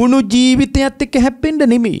 ලැබුණු ජීවිතයත් එක්ක හැප්පෙන්න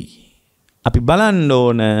නෙමෙයි. අපි බලන්න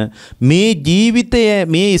ඕන මේ ජීවිතය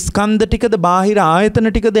මේ ස්කන්ධ ටිකද බාහිර ආයතන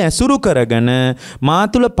ටිකද ඇසුරු කරගෙන මා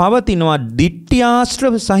තුළ පවතිනවා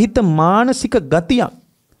ditthyaශ්‍රව සහිත මානසික ගතියක්.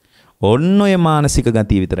 ඔන්න ඔය මානසික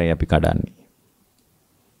ගතිය විතරයි අපි කඩන්නේ.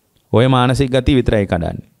 ඔය මානසික ගතිය විතරයි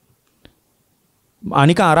කඩන්නේ.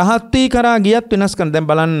 අනික අරහත්ත්වේ කරා ගියත් වෙනස් කරන. දැන්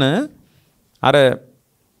බලන්න අර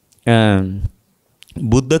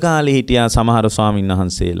බුද්ධ කාලේ හිටියා සමහර ස්වාමීන්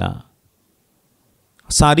වහන්සේලා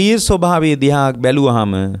ශරීර ස්වභාවය දිහා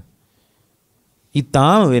බැලුවාම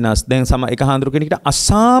ඊටාම වෙනස්. දැන් එක හාමුදුරු කෙනෙක්ට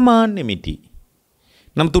අසාමාන්‍ය මිටි.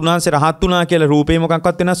 නමුත් උන්වහන්සේ රහත් වුණා කියලා රූපේ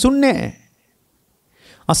මොකක්වත් වෙනස් වුන්නේ නැහැ.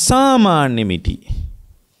 අසාමාන්‍ය මිටි.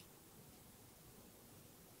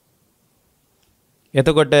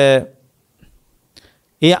 එතකොට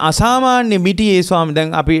ඒ අසාමාන්‍ය මිටි ඒ ස්වාමී දැන්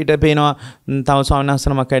අපිට පේනවා තව ස්වාමීන්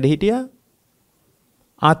වහන්සේ නමක් වැඩ හිටියා.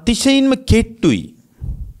 අතිශයින්ම කෙට්ටුයි.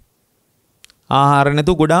 ආහාර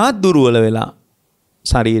නැතු ගොඩාක් දුර්වල වෙලා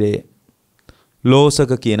ශරීරයේ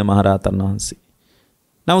ලෝසක කියන මහරහතන් වහන්සේ.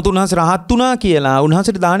 නමුත් උන්වහන්සේ රහත් වුණා කියලා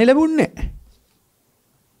උන්වහන්සේට දානෙ ලැබුණේ නැහැ.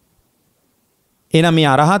 එහෙනම් මේ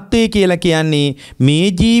අරහත්ත්වය කියලා කියන්නේ මේ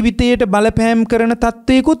ජීවිතයට බලපෑම් කරන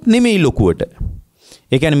තත්වයකුත් නෙමෙයි ලොකුවට.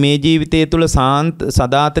 ඒ කියන්නේ මේ ජීවිතය තුළ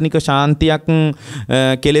සදාතනික ශාන්තියක්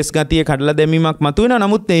කෙලස් ගතිය කඩලා දැමීමක් මතුවෙනවා.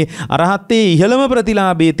 නමුත් ඒ අරහත්ත්වයේ ඉහළම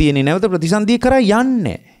ප්‍රතිලාභයේ තියෙන්නේ නැවත ප්‍රතිසන්දිය කරා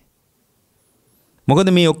යන්නේ.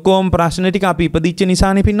 මොකද මේ ඔක්කොම ප්‍රශ්න ටික අපි ඉපදිච්ච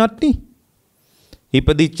නිසානේ පින්වත්නි.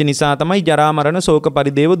 ඉපදිච්ච නිසා තමයි ජරා මරණ ශෝක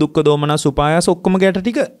පරිදේව දුක්ඛ දෝමනස් උපායාස ඔක්කොම ගැට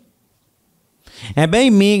ටික.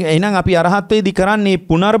 හැබැයි මේ එහෙනම් අපි අරහත්ත්වයේදී කරන්නේ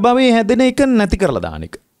පුනර්භවයේ හැදෙන එක නැති කරලා දාන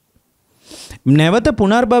එක. නැවත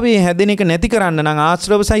පුනර්භවයේ හැදෙන එක නැති කරන්න නම්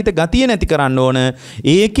ආශ්‍රව සහිත ගතිය නැති කරන්න ඕන.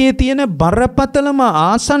 ඒකේ තියෙන බරපතලම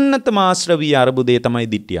ආසන්නතම ආශ්‍රවීය අරුබුදේ තමයි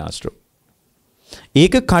ditthyaශ්‍රව.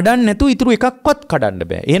 ඒක කඩන්න නැතුව ඉතුරු එකක්වත් කඩන්න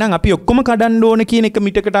බෑ. එහෙනම් අපි ඔක්කොම කඩන්න ඕන කියන එක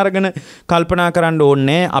මිටකට අරගෙන කල්පනා කරන්න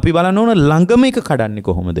ඕනේ. අපි බලන්න ඕන ළඟම එක කඩන්නේ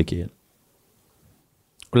කොහොමද කියලා.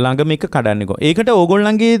 ළඟම එක කඩන්නේ කොහොමද? ඒකට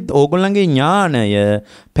ඕගොල්ලන්ගේ ඥාණය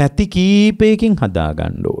පැති කීපයකින් හදා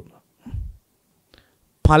ගන්න ඕන.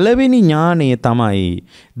 පළවෙනි ඥාණය තමයි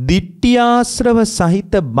ditthyaශ්‍රව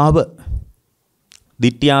සහිත බව.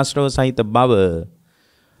 ditthyaශ්‍රව සහිත බව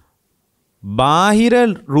බාහිර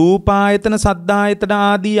රූපායතන සද්ධායතන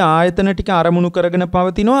ආදී ආයතන ටික අරමුණු කරගෙන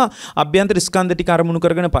පවතිනවා. අභ්‍යන්තර ස්කන්ධ ටික අරමුණු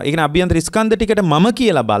කරගෙන ඒ කියන්නේ අභ්‍යන්තර ස්කන්ධ ටිකට මම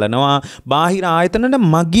කියලා බලනවා. බාහිර ආයතනට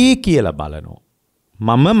මගේ කියලා බලනවා.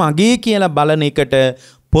 මම මගේ කියලා බලන එකට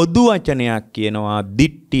පොදු වචනයක් කියනවා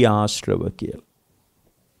ditthyaශ්‍රව කියලා.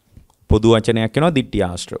 පොදු වචනයක් කියනවා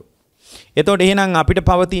ditthyaශ්‍රව. එතකොට එහෙනම්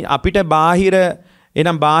අපිට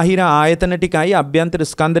බාහිර ආයතන ටිකයි අභ්‍යන්තර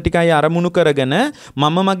ස්කන්ධ ටිකයි අරමුණු කරගෙන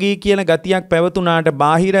මම මගේ කියන ගතියක් පැවතුනාට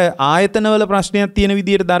බාහිර ආයතනවල ප්‍රශ්නයක් තියෙන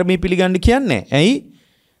විදිහට ධර්මයේ පිළිගන්න කියන්නේ. ඇයි?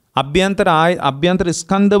 අභ්‍යන්තර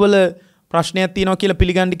ස්කන්ධවල ප්‍රශ්නයක් තියෙනවා කියලා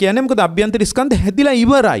පිළිගන්න කියන්නේ මොකද අභ්‍යන්තර ස්කන්ධ හැදිලා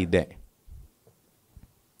ඉවරයි දැන්.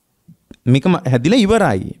 මේක හැදිලා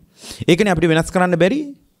ඉවරයි. ඒකනේ අපිට වෙනස් කරන්න බැරි.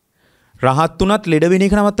 රහත් උනත් ලෙඩ වෙන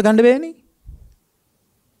එක නවත්ත ගන්න බෑනේ.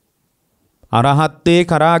 අරහත්ත්වේ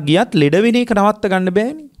කරා ගියත් ලෙඩ වෙන එක නවත්ත ගන්න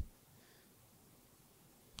බෑනේ.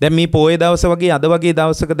 දැන් මේ පොයේ දවස වගේ අද වගේ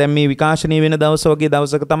දවසක දැන් මේ විකාශනය වෙන දවස වගේ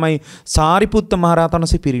දවසක තමයි සාරිපුත්ත මහ රහතන්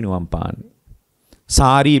වහන්සේ පිරිනිවන් පාන්නේ.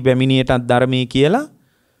 සාරී බැමිණියටත් ධර්මයේ කියලා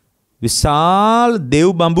විශාල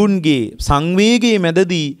දෙව් බඹුන්ගේ සංවේගයේ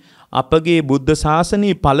මැදදී අපගේ බුද්ධ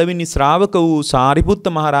ශාසනයේ පළවෙනි ශ්‍රාවක වූ සාරිපුත්ත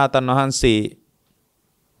මහ රහතන් වහන්සේ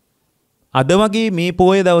අද වගේ මේ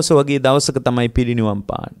පොයේ දවස වගේ දවසක තමයි පිරිනිවන්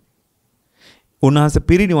පාන්නේ. උන්වහන්සේ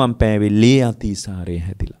පිරිනිවන් පෑවේ ලේ අතිසාරය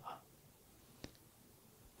හැදිලා.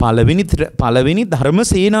 පළවෙනි ධර්ම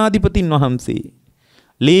සේනාධිපතින් වහන්සේ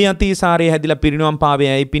ලේ අතිසාරය හැදිලා පිරිනිවන් පාවේ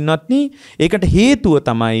ඇයි පින්වත්නි? ඒකට හේතුව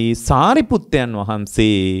තමයි සාරිපුත්තයන්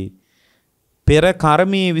වහන්සේ පෙර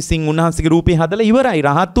කර්මයේ විසින් උන්වහන්සේගේ රූපේ හදලා ඉවරයි.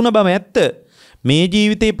 රහත් වුණ බව ඇත්ත. මේ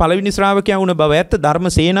ජීවිතේ පළවෙනි ශ්‍රාවකයා වුණ බව ඇත්ත.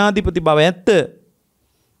 ධර්ම සේනාධිපති බව ඇත්ත.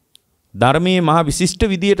 ධර්මයේ මහ විශිෂ්ට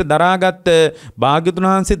විදියට දරාගත් භාග්‍යවතුන්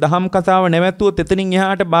වහන්සේ දහම් කතාව නැවැත්තුවොත් එතනින්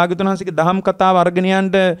එහාට භාග්‍යවතුන් වහන්සේගේ දහම් කතාව අරගෙන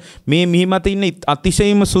යන්න මේ මිහිමත ඉන්න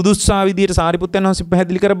අතිශයින්ම සුදුස්සා විදියට සාරිපුත්තයන් වහන්සේ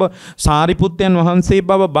පැහැදිලි කරව සාරිපුත්තයන් වහන්සේ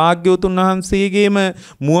බව භාග්‍යවතුන් වහන්සේගේම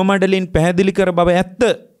මුවමඩලින් පැහැදිලි කර බව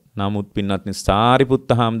ඇත්ත. නමුත් පින්වත්නි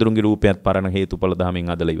සාරිපුත්ත හාමුදුරුවන්ගේ රූපයත් පරණ හේතුඵල ධමෙන්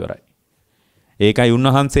අදලා ඉවරයි. ඒකයි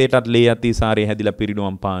උන්වහන්සේටත් ලේ අතිසාරය හැදිලා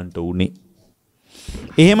පිරිනුවම් පාන්නට උනේ.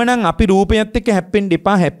 එහෙමනම් අපි රූපයත් එක්ක හැප්පෙන්න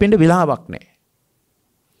එපා. හැප්පෙන්න වෙලාවක් නැහැ.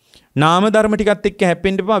 නාම ධර්ම ටිකත් එක්ක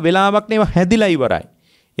හැප්පෙන්න එපා. වෙලාවක් නේව හැදිලා ඉවරයි.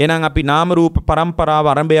 එහෙනම් අපි නාම රූප පරම්පරාව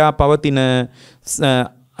ආරම්භයා පවතින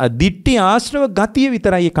දිට්ඨි ආශ්‍රව ගතිය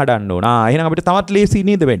විතරයි කඩන්න ඕන. එහෙනම් අපිට තවත් ලේසි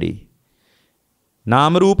නේද වැඩි?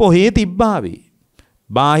 නාම රූප ඔහේ තිබ්බාවේ.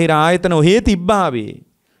 බාහිර ආයතන ඔහේ තිබ්බාවේ.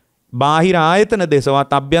 බාහිර ආයතන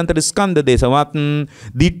දේශවත් අභ්‍යන්තර ස්කන්ධ දේශවත්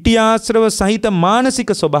දිට්ඨි ආශ්‍රව සහිත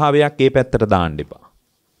මානසික ස්වභාවයක් ඒ පැත්තට දාන්න එපා.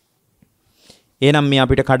 එහෙනම් මේ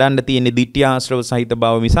අපිට කඩන්න තියෙන්නේ දිට්ඨි ආශ්‍රව සහිත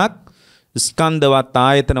බව මිසක් ස්කන්ධවත්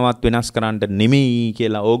ආයතනවත් වෙනස් කරන්න නෙමෙයි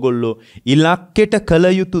කියලා ඕගොල්ලෝ ඉලක්කයට කළ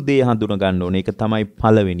යුතු දේ හඳුන ගන්න ඕනේ. ඒක තමයි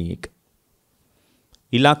පළවෙනි එක.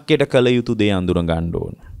 ඉලක්කයට කළ යුතු දේ හඳුන ගන්න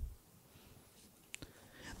ඕන.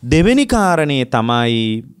 දෙවෙනි කාරණේ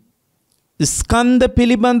තමයි ස්කන්ධ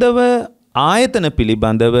පිළිබඳව ආයතන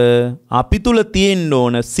පිළිබඳව අපි තුල තියෙන්න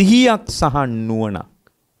ඕන සිහියක් සහ නුවණක්.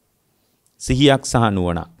 සිහියක් සහ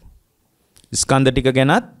නුවණක්. ස්කන්ධ ටික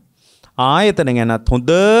ගැනත් ආයතන ගැනත් හොඳ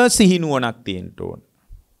සිහි නුවණක් තියෙන්න ඕන.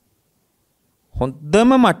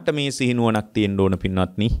 හොඳම මට්ටමේ සිහි නුවණක් තියෙන්න ඕන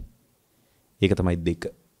පින්වත්නි. ඒක තමයි 2.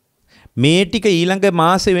 මේ ටික ඊළඟ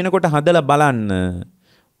මාසේ වෙනකොට හදලා බලන්න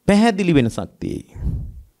පැහැදිලි වෙනසක් තියෙයි.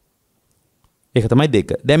 ඒක තමයි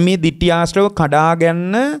 2. දැන් මේ ditthi ආශ්‍රව කඩා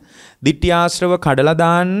ගන්න, ditthi ආශ්‍රව කඩලා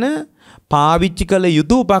දාන්න පාවිච්චි කළ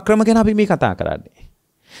යුතු උපක්‍රම ගැන අපි මේ කතා කරන්නේ.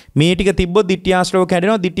 මේ ටික තිබ්බොත් ditthi ආශ්‍රව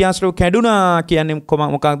කැඩෙනවා. ditthi ආශ්‍රව කැඩුනා කියන්නේ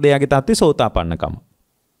මොකක්ද? එයාගේ තත්ත්වය සෝතාපන්නකම.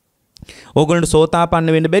 ඕගොල්ලන්ට සෝතාපන්න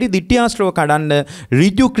වෙන්න බැරි ditthi ආශ්‍රව කඩන්න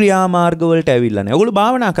ඍජු ක්‍රියාමාර්ග වලට ඇවිල්ලා නැහැ. ඕගොල්ලෝ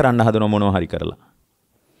භාවනා කරන්න හදනවා මොනවා හරි කරලා.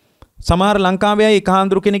 සමහර ලංකාවේ අය එක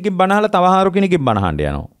හාමුදුරු කෙනෙක්ගෙන් බණ අහලා තව හාමුදුරු කෙනෙක්ගෙන් බණ අහන්න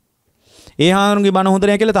යනවා. ඒ හාමුදුරුගේ බණ හොඳ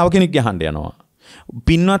නැහැ කියලා තව කෙනෙක්ගෙන් අහන්න යනවා.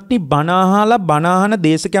 පින්වත්නි බණ අහලා බණ අහන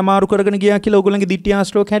දේශක අමාරු කරගෙන ගියා කියලා ඕගොල්ලන්ගේ ditthi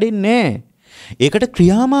ආශ්‍රව කැඩෙන්නේ නැහැ. ඒකට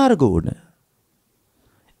ක්‍රියාමාර්ග ඕන.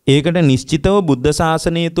 ඒකට නිශ්චිතව බුද්ධ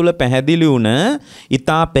ශාසනය තුල පැහැදිලි වුණ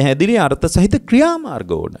ඊටා පැහැදිලි අර්ථ සහිත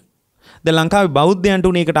ක්‍රියාමාර්ග ඕන. දැන් ලංකාවේ බෞද්ධයන්ට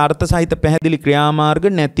උනේ ඒකට අර්ථ සහිත පැහැදිලි ක්‍රියාමාර්ග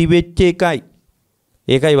නැති වෙච්ච එකයි.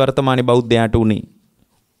 ඒකයි වර්තමානයේ බෞද්ධයාට උනේ.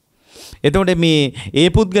 එතකොට මේ ඒ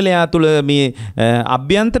පුද්ගලයා තුළ මේ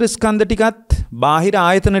අභ්‍යන්තර ස්කන්ධ ටිකත් බාහිර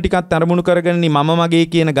ආයතන ටිකත් අරමුණු කරගෙන මම මගේ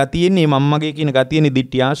කියන ගතියෙන්නේ මම මගේ කියන ගතියෙන්නේ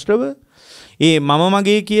ditthi ආශ්‍රව. ඒ මම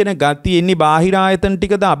මගේ කියන ගතියෙන්නේ බාහිර ආයතන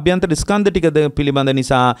ටිකද අභ්‍යන්තර ස්කන්ධ ටිකද පිළිබඳ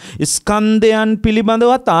නිසා ස්කන්ධයන්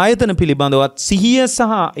පිළිබඳවත් ආයතන පිළිබඳවත් සිහිය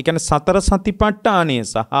සහ ඒ කියන්නේ සතර සතිපට්ඨානය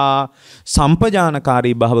සහ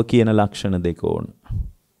සම්පජානකාරී භව කියන ලක්ෂණ දෙක ඕන.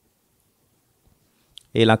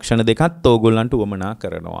 ඒ ලක්ෂණ දෙකත් ඕගොල්ලන්ට උවමනා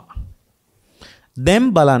කරනවා.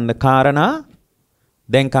 දැන් බලන්න කාරණා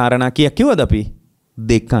කිව්වද අපි?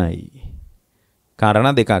 2යි.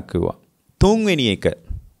 කාරණා 2ක් කිව්වා. තුන්වෙනි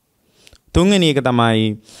එක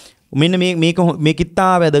තමයි මෙන්න මේක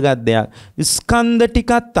ඉතා වැදගත් දෙයක්. ස්කන්ධ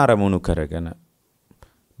ටිකත් අරමුණු කරගෙන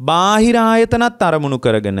බාහිර ආයතනත් අරමුණු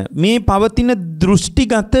කරගෙන මේ පවතින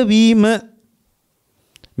දෘෂ්ටිගත වීම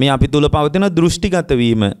මේ අපි තුල පවතින දෘෂ්ටිගත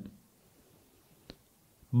වීම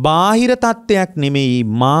බාහිර තත්ත්වයක් නෙමෙයි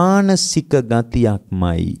මානසික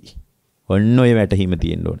ගතියක්මයි. ඔන්න ඔය වැටහීම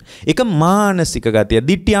තියෙන්න ඕන. ඒක මානසික ගතිය.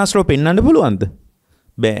 ditthi ආශ්‍රව පෙන්වන්න පුළුවන්ද?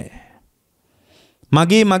 බෑ.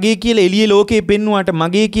 මගේ කියලා එළියේ ලෝකේ පෙන්වුවාට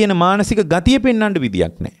මගේ කියන මානසික ගතිය පෙන්වන්න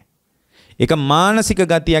විදියක් නැහැ. ඒක මානසික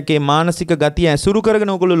ගතියක්. ඒ මානසික ගතිය ඇසුරු කරගෙන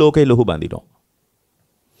ඔයගොල්ලෝ ලෝකේ ලොහු බඳිනවා.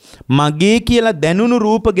 මගේ කියලා දැනුණු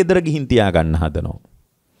රූප gedara ගිහින් තියා ගන්න හදනවා.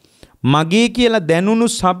 මගේ කියලා දැනුණු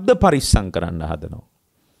ශබ්ද පරිස්සම් කරන්න හදනවා.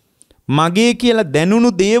 මගේ කියලා දැනුණු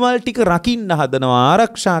දේවල් ටික රකින්න හදනවා,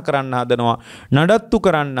 ආරක්ෂා කරන්න හදනවා, නඩත්තු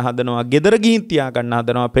කරන්න හදනවා, ගෙදර ගිහින් තියාගන්න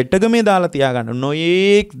හදනවා, පෙට්ටගමේ දාලා තියාගන්න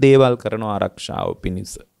නොයේක් දේවල් කරනවා ආරක්ෂාව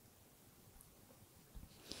පිණිස.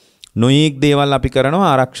 නොයේක් දේවල් අපි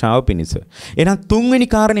කරනවා ආරක්ෂාව පිණිස. එහෙනම් තුන්වෙනි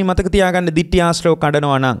කාරණේ මතක තියාගන්න, ditthi ආශ්‍රව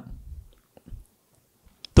කඩනවා නම්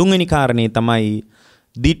තුන්වෙනි කාරණේ තමයි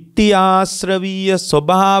ditthi ආශ්‍රවීය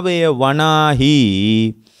ස්වභාවය වනාහි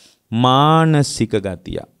මානසික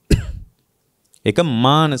ගතිය. ඒක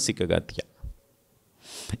මානසික ගතිය.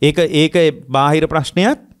 ඒක බාහිර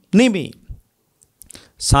ප්‍රශ්නයක් නෙමෙයි.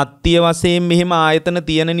 සත්‍ය වශයෙන් මෙහෙම ආයතන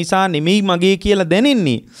තියෙන නිසා නෙමෙයි මගේ කියලා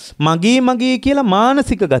දැනෙන්නේ. මගේ කියලා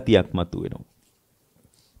මානසික ගතියක් මතුවෙනවා.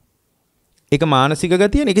 ඒක මානසික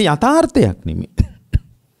ගතිය නේ. ඒක යථාර්ථයක් නෙමෙයි.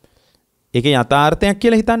 ඒක යථාර්ථයක්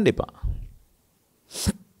කියලා හිතන්න එපා.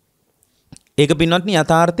 ඒක පින්වත්නි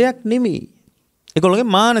යථාර්ථයක් නෙමෙයි. ඒගොල්ලෝගේ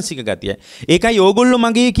මානසික ගතියයි. ඒකයි ඕගොල්ලෝ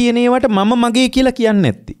මගේ කියන ඒවට මම මගේ කියලා කියන්නේ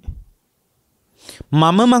නැත්තේ.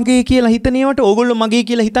 මම මගේ කියලා හිතන ඒවට ඕගොල්ලෝ මගේ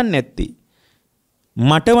කියලා හිතන්නේ නැත්තේ.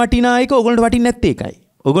 මට වටිනා එක ඕගොල්ලන්ට වටින්නේ නැත්තේ ඒකයි.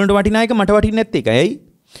 ඕගොල්ලන්ට වටිනා එක මට වටින්නේ නැත්තේ ඒකයි.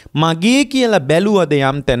 මගේ කියලා බැලුවද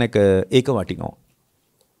යම් තැනක ඒක වටිනවා.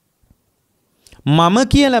 මම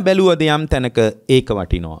කියලා බැලුවද යම් තැනක ඒක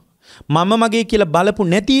වටිනවා. මම මගේ කියලා බලපු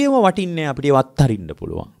නැති ඒවා වටින්නේ අපිට ඒවත් අරින්න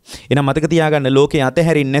පුළුවන්. එහෙනම් මතක තියාගන්න, ලෝකේ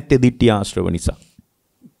අතහැරින්නේ නැත්තේ ditthi ආශ්‍රව නිසා.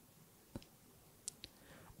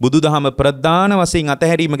 බුදුදහම ප්‍රධාන වශයෙන්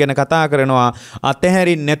අතහැරීම ගැන කතා කරනවා.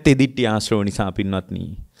 අතහැරින්නේ නැත්තේ ditthi ආශ්‍රව නිසා පින්වත්නි.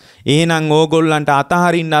 එහෙනම් ඕගොල්ලන්ට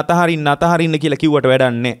අතහරින්න කියලා කිව්වට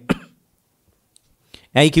වැඩක් නැහැ.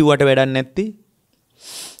 ඇයි කිව්වට වැඩක් නැත්තේ?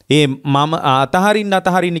 මම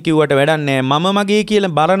අතහරින්න කිව්වට වැඩක් නැහැ. මම මගේ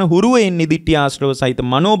කියලා බලන හුරුව එන්නේ ditthi ආශ්‍රව සහිත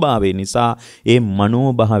මනෝභාවය නිසා. ඒ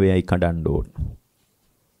මනෝභාවයයි කඩන්න ඕන.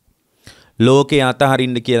 ලෝකේ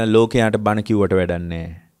අතහරින්න කියලා ලෝකයට බණ කිව්වට වැඩක්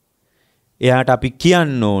නැහැ. එයාට අපි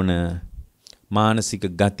කියන්න ඕන මානසික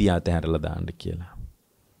ගතිය අතහැරලා දාන්න කියලා.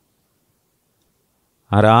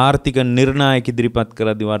 අර ආර්ථික නිර්ණායක ඉදිරිපත්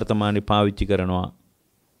කරද්දී වර්තමානයේ පාවිච්චි කරනවා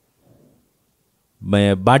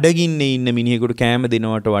බඩගින්නේ ඉන්න මිනිහෙකුට කෑම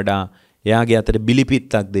දෙනවට වඩා එයාගේ අතට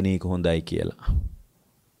බිලිපිත්තක් දෙන එක හොඳයි කියලා.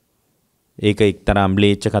 ඒක එක්තරා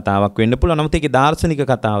ම්ලේච්ඡ කතාවක් වෙන්න පුළුවන්. නමුත් ඒකේ දාර්ශනික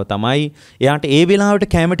කතාව තමයි එයාට ඒ වෙලාවට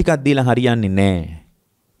කෑම ටිකක් දීලා හරියන්නේ නැහැ.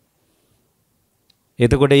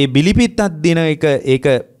 එතකොට මේ බිලිපිත්තක් දෙන එක ඒක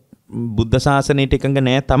බුද්ධ ශාසනයට එකඟ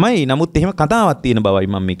නෑ තමයි. නමුත් එහෙම කතාවක් තියෙන බවයි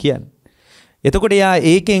මම මේ කියන්නේ. එතකොට එයා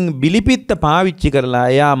ඒකෙන් බිලිපිත්ත පාවිච්චි කරලා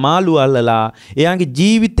එයා මාළු අල්ලලා එයාගේ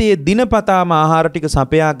ජීවිතයේ දිනපතාම ආහාර ටික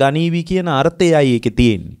සපයා ගනීවි කියන අර්ථයයි ඒකේ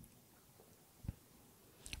තියෙන්නේ.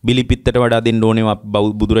 බිලිපිත්තට වඩා දෙන්න ඕනේ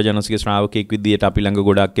බුදුරජාණන්සේගේ ශ්‍රාවකෙක් විදියට අපි ළඟ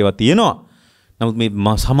ගොඩක් ඒවා තියෙනවා. නමුත්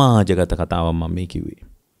මේ සමාජගත කතාවක් මම මේ කිව්වේ.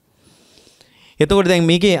 එතකොට දැන්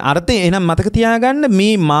මේකේ අර්ථය එහෙනම් මතක තියාගන්න,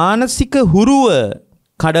 මේ මානසික හුරුව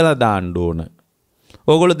කඩලා දාන්න ඕන.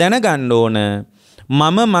 ඕගොල්ලෝ දැනගන්න ඕන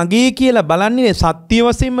මම මගේ කියලා බලන්නේ සත්‍ය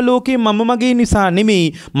වශයෙන්ම ලෝකේ මම මගේ නිසා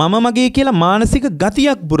නෙමෙයි. මම මගේ කියලා මානසික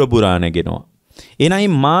ගතියක් බුරබුරා නැගෙනවා.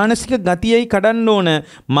 එහෙනම් මානසික ගතියයි කඩන්න ඕන.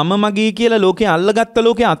 මම මගේ කියලා ලෝකේ අල්ලගත්ත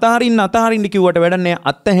ලෝකේ අතහරින්න කිව්වට වැඩක් නැහැ.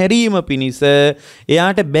 අත්හැරීම පිණිස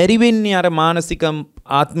එයාට බැරි වෙන්නේ අර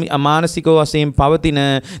මානසික වශයෙන් පවතින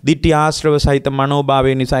ditthi ආශ්‍රව සහිත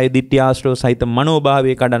මනෝභාවය නිසා. ඒ ditthi ආශ්‍රව සහිත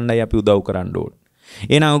මනෝභාවය කඩන්නයි අපි උදව් කරන්න ඕන.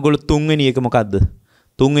 එහෙනම් ඔයගොල්ලෝ තුන්වෙනි එක මොකද්ද?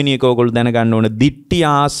 තුන්වෙනි එක ඔයගොල්ලෝ දැනගන්න ඕන ditthi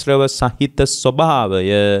ආශ්‍රව සහිත ස්වභාවය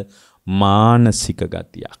මානසික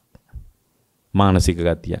ගතියක්. මානසික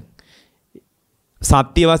ගතියක්.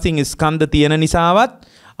 සත්‍ය වශයෙන් ස්කන්ධ තියෙන නිසාවත්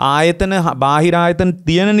ආයතන බාහිර ආයතන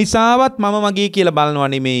තියෙන නිසාවත් මම මගේ කියලා බලනවා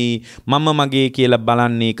නෙමෙයි. මම මගේ කියලා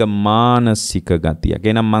බලන්නේ එක මානසික ගතියක්.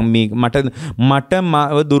 එහෙනම් මට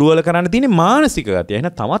දුර්වල කරන්න තියෙන්නේ මානසික ගතිය.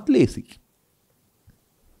 එහෙනම් තවත් ලේසි.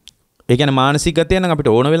 ඒ කියන්නේ මානසික ගතිය නම්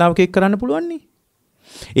අපිට ඕන වෙලාවක ඒක කරන්න පුළුවන් නේ.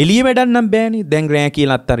 එළිය වැඩක් නම් බෑනේ. දැන් රෑ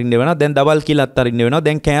කියලා අත්තරින්න වෙනවා. දැන් දවල් කියලා අත්තරින්න වෙනවා.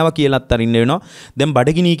 දැන් කෑව කියලා අත්තරින්න වෙනවා. දැන්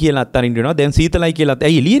බඩගිනි කියලා අත්තරින්න වෙනවා. දැන් සීතලයි කියලා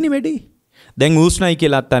ඇයි එළියනේ වැඩේ. දැන් උෂ්ණයි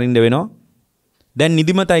කියලා අත්තරින්න වෙනවා. දැන්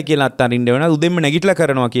නිදිමතයි කියලා අත්තරින්න වෙනවා. උදෙන්ම නැගිටලා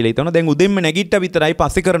කරනවා කියලා හිතනවා. දැන් උදෙන්ම නැගිට්ට විතරයි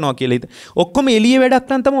පස්සේ කරනවා කියලා හිත. ඔක්කොම එළිය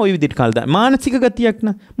වැඩක් නම් තමයි ওই විදිහට කල් දාන. මානසික ගතියක්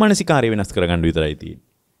න මානසිකාරය වෙනස් කරගන්න විතරයි තියෙන්නේ.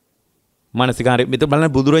 මානසිකාරය මෙතන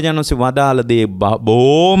බලන්න බුදුරජාණන් වහන්සේ වදාළ දේ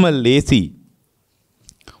බොහොම ලේසි.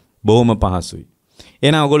 බොහොම පහසුයි.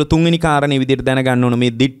 එහෙනම් ඔයගොල්ලෝ තුන්වෙනි කාරණේ විදිහට දැනගන්න ඕන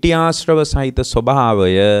මේ ditthi ආශ්‍රව සහිත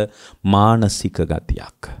ස්වභාවය මානසික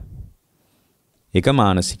ගතියක්. ඒක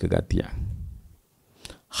මානසික ගතියක්.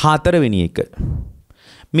 හතරවෙනි එක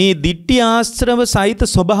මේ ditthi ආශ්‍රව සහිත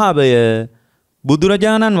ස්වභාවය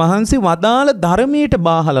බුදුරජාණන් වහන්සේ වදාළ ධර්මයට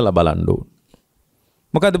බාහලලා බලන්න ඕන.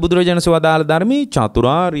 මොකද බුදුරජාණන් වහන්සේ වදාළ ධර්මයේ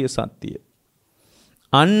චතුරාර්ය සත්‍ය.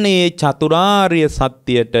 අන්න ඒ චතුරාර්ය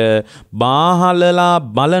සත්‍යයට බාහලලා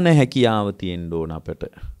බලන හැකියාව තියෙන්න ඕන අපට.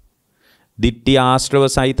 දිට්ඨි ආශ්‍රව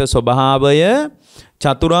සහිත ස්වභාවය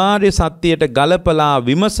චතුරාර්ය සත්‍යයට ගලපලා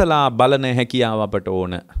විමසලා බලන හැකියාව අපට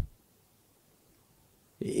ඕන.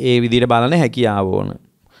 ඒ විදිහට බලන හැකියාව ඕන.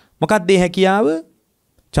 මොකක්ද මේ හැකියාව?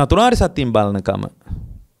 චතුරාර්ය සත්‍යයෙන් බලනකම.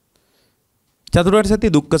 චතුරාර්ය සත්‍ය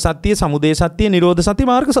දුක්ඛ සත්‍ය, සමුදය සත්‍ය, නිරෝධ සත්‍ය,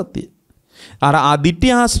 මාර්ග සත්‍ය. අර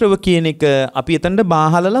ආදිත්‍ය ආශ්‍රව කියන එක අපි එතනට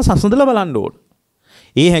බාහලලා සසඳලා බලන්න ඕන.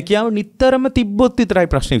 ඒ හැකියාව නිතරම තිබ්බොත් විතරයි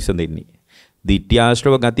ප්‍රශ්නේ විසඳෙන්නේ. දිට්ඨි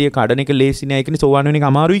ආශ්‍රව ගතිය කඩන එක ලේසි නෑ. ඒකනේ සෝවාන් වෙන එක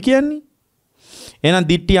අමාරුයි කියන්නේ. එහෙනම්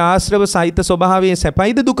දිට්ඨි ආශ්‍රව සහිත ස්වභාවයේ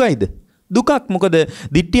සැපයිද දුකයිද? දුකක්. මොකද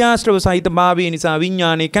දිට්ඨි ආශ්‍රව සහිත භාවය නිසා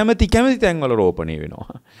විඥානයේ කැමැති තැන්වල රෝපණය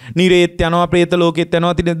වෙනවා. නිරේත් යනවා, പ്രേත ලෝකෙත්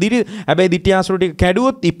යනවා. හැබැයි දිට්ඨි ආශ්‍රව ටික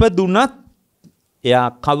කැඩුවොත් ඉපදුනත් එයා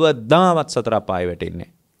කවදාවත් සතර අපාය වැටෙන්නේ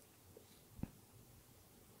නැහැ.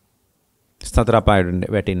 සතර අපාය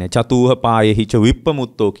වැටෙන්නේ නැහැ. චතුහ පායෙහිච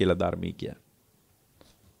විප්පමුත්තෝ කියලා ධර්මී කියන්නේ.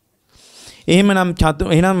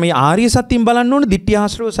 එහෙනම් මේ ආර්ය සත්‍යයෙන් බලන්න ඕන දිට්ඨි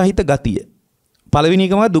ආශ්‍රව සහිත ගතිය. පළවෙනි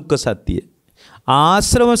එකම දුක්ඛ සත්‍ය.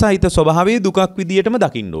 ආශ්‍රව සහිත ස්වභාවයේ දුකක් විදියටම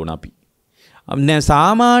දකින්න ඕන අපි. දැන්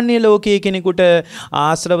සාමාන්‍ය ලෝකයේ කෙනෙකුට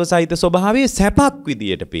ආශ්‍රව සහිත ස්වභාවයේ සැපක්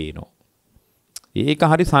විදියට පේනවා. ඒක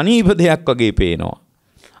හරි සනීප දෙයක් වගේ පේනවා.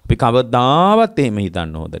 අපි කවදාවත් එහෙම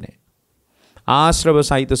හිතන්න හොඳ නැහැ. ආශ්‍රව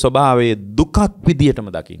සහිත ස්වභාවයේ දුකක් විදියටම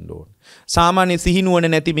දකින්න ඕන. සාමාන්‍ය සිහිනුවන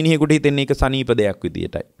නැති මිනිහෙකුට හිතෙන්නේ ඒක සනීප දෙයක්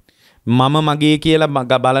විදියටයි. මම මගේ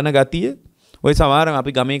කියලා බලන ගතිය ඔය සමහරව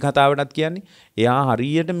අපි ගමේ කතාවටත් කියන්නේ එයා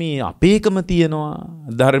හරියට මේ අපේකම තියනවා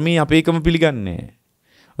ධර්මයේ අපේකම පිළිගන්නේ.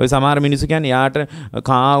 ඔය සමහර මිනිස්සු කියන්නේ යාට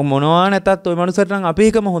කා මොනවා නැතත් ඔය මනුස්සයට නම්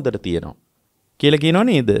අපේකම හොඳට තියනවා කියලා කියනව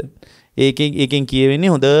නේද? ඒකෙන් කියවෙන්නේ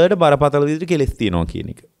හොඳට බරපතල විදිහට කෙලස් තියනවා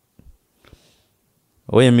කියන එක.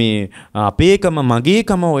 ඔය මේ අපේකම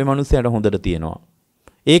මගේකම ඔය මනුස්සයාට හොඳට තියනවා.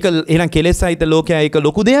 ඒක එහෙනම් කෙලස් සහිත ලෝකයා ඒක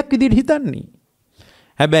ලොකු දෙයක් විදිහට හිතන්නේ.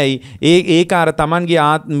 හැබැයි ඒක අර Tamanගේ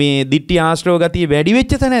මේ දිට්ඨි ආශ්‍රව ගතිය වැඩි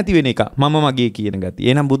වෙච්ච තැන ඇති වෙන එක. මම මගේ කියන ගතිය.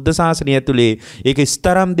 එහෙනම් බුද්ධ ශාසනය ඇතුලේ ඒක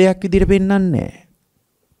ස්තරම් දෙයක් විදිහට පෙන්වන්නේ නැහැ.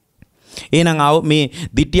 එහෙනම් මේ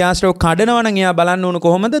දිට්ඨි ආශ්‍රව කඩනවා නම් එයා බලන්න ඕන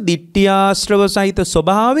කොහොමද? දිට්ඨි ආශ්‍රව සහිත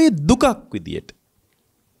ස්වභාවයේ දුකක් විදියට.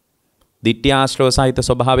 දිට්ඨි ආශ්‍රව සහිත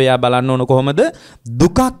ස්වභාවය එයා බලන්න ඕන කොහොමද?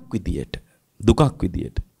 දුකක් විදියට. දුකක්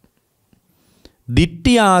විදියට.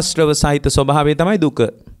 දිට්ඨි ආශ්‍රව සහිත ස්වභාවය තමයි දුක.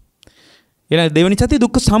 ඊළඟ දෙවෙනි සත්‍ය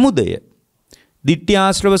දුක්ඛ සමුදය. දිට්ඨි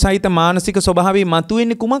ආශ්‍රව සහිත මානසික ස්වභාවය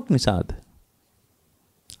මතුවෙන්නේ කුමක් නිසාද?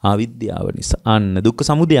 අවිද්‍යාව නිසා. අන්න දුක්ඛ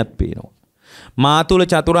සමුදයත් පේනවා. මා තුල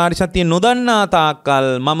චතුරාර්ය සත්‍ය නොදන්නා තාක්කල්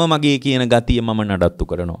මම මගේ කියන ගතිය මම නඩත්තු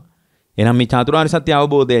කරනවා. එහෙනම් මේ චතුරාර්ය සත්‍ය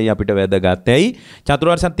අවබෝධයයි අපිට වැදගත්. ඇයි?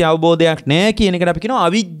 චතුරාර්ය සත්‍ය අවබෝධයක් නැහැ කියන එකට අපි කියනවා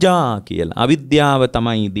අවිජ්ජා කියලා. අවිද්‍යාව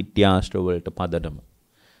තමයි දිට්ඨි ආශ්‍රව වලට පදනම.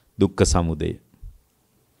 දුක්ඛ සමුදය.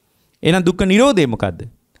 එහෙනම් දුක්ඛ නිරෝධය මොකද්ද?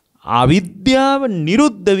 අවිද්‍යාව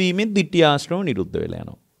නිරුද්ධ වීමෙන් දිට්ඨි ආශ්‍රව නිරුද්ධ වෙලා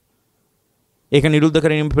යනවා. ඒක නිරුද්ධ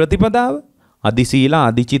කිරීමේ ප්‍රතිපදාව අදි සීල,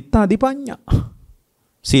 අදි චිත්ත, අදි පඤ්ඤා.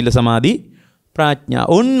 සීල සමාධි ප්‍රඥා.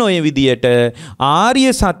 ඔන්න ඔය විදියට ආර්ය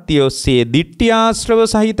සත්‍ය ඔස්සේ දිට්ඨි ආශ්‍රව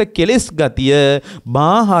සහිත කෙලෙස් ගතිය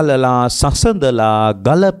බාහලලා සසඳලා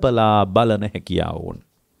ගලපලා බලන හැකියාව ඕන.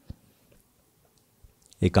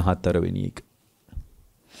 ඒක හතරවෙනි එක.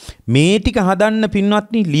 මේ ටික හදන්න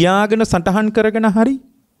පින්වත්නි ලියාගෙන සටහන් කරගෙන හරි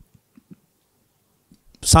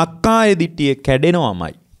සක්කාය දිට්ඨිය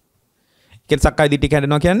කැඩෙනවමයි. කියන්නේ සක්කාය දිට්ඨිය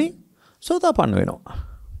කැඩෙනවා කියන්නේ සෝතාපන්න වෙනවා.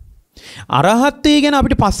 අරහත්ත්වය ගැන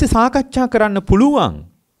අපිට පස්සේ සාකච්ඡා කරන්න පුළුවන්.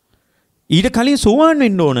 ඊට කලින් සෝවාන්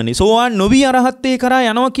වෙන්න ඕනනේ. සෝවාන් නොවි අරහත්ත්වයේ කරා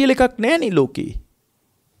යනවා කියලා එකක් නැහැනේ ලෝකේ.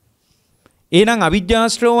 එහෙනම්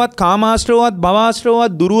අවිජ්ජාශ්‍රවවත්, කාමාශ්‍රවවත්,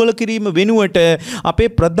 භවආශ්‍රවවත් දුර්වල කිරීම වෙනුවට අපේ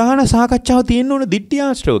ප්‍රධාන සාකච්ඡාව තියෙන්න ඕන දිට්ඨි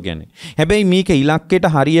ආශ්‍රව ගැන. හැබැයි මේක ඉලක්කයට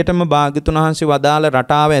හරියටම භාග්‍යතුන් වහන්සේ වදාළ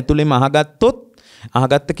රටාව ඇතුළේම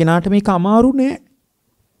අහගත්ත කෙනාට මේක අමාරු නෑ.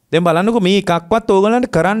 දැන් බලන්නකෝ මේ එකක්වත් ඕගලන්ට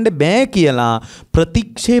කරන්න බෑ කියලා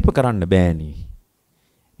ප්‍රතික්ෂේප කරන්න බෑනේ.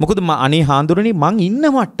 මොකද අනේ හාඳුරනේ මං ඉන්න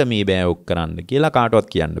මට්ටමේ බෑ ඔක් කරන්න කියලා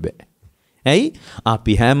කාටවත් කියන්න බෑ. ඇයි?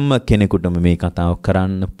 අපි හැම කෙනෙකුටම මේ කතාව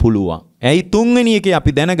කරන්න පුළුවන්. ඇයි? තුන්වෙනි එකේ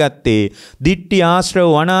අපි දැනගත්තේ දිට්ඨි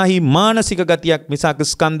ආශ්‍රව වනාහි මානසික ගතියක් මිසක්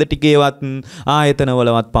ස්කන්ධ ටිකේවත්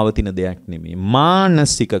ආයතනවලවත් පවතින දෙයක් නෙමෙයි.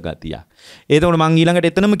 මානසික ගතියක්. එතකොට මං ඊළඟට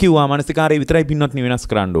එතනම කිව්වා මානසිකාරය විතරයි පින්වත් වෙනස්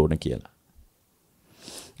කරන්න ඕන කියලා.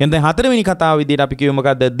 එහෙනම් හතරවෙනි කතාව විදිහට අපි කියමු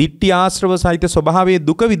මොකද්ද? දිට්ඨි ආශ්‍රව සහිත ස්වභාවයේ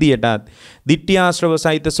දුක විදියටත් දිට්ඨි ආශ්‍රව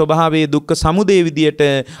සහිත ස්වභාවයේ දුක්ඛ සමුදය විදියට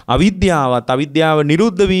අවිද්‍යාව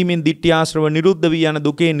නිරුද්ධ වීමෙන් දිට්ඨි ආශ්‍රව නිරුද්ධ වී යන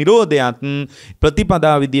දුකේ නිරෝධයත්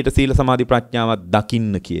ප්‍රතිපදා විදියට සීල සමාධි ප්‍රඥාවත්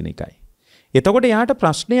දකින්න කියන එකයි. එතකොට යාට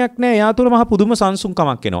ප්‍රශ්නයක් නැහැ. යා තුළ මහ පුදුම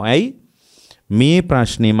සංසුන්කමක් එනවා. ඇයි? මේ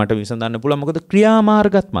ප්‍රශ්නේ මට විසඳන්න පුළුවන් මොකද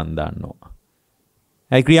ක්‍රියාමාර්ගත් මන් දන්නවා.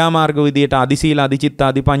 ඒ ක්‍රියාමාර්ග විදියට අදි සීල අදි චිත්ත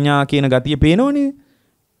අදි පඤ්ඤා කියන ගතිය පේනවනේ.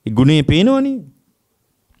 ඒ ගුණේ පේනවනේ.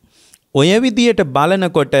 ඔය විදියට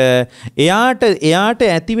බලනකොට එයාට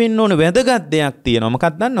ඇති වෙන්න ඕන වැදගත් දෙයක් තියෙනවා.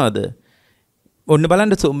 මොකක්ද දන්නවද? ඔන්න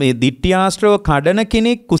බලන්න මේ ditthියාශ්‍රව කඩන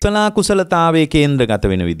කෙනෙක් කුසලතාවයේ කේන්ද්‍රගත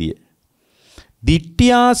වෙන විදිය.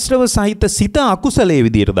 ditthියාශ්‍රව සහිත සිත අකුසලයේ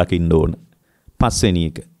විදියට දකින්න ඕන. පස්වෙනි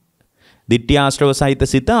එක. ditthියාශ්‍රව සහිත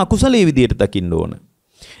සිත අකුසලයේ විදියට දකින්න ඕන.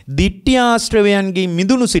 ditthියාශ්‍රවයන්ගේ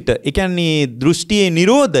මිදුණු සිට, ඒ කියන්නේ දෘෂ්ටියේ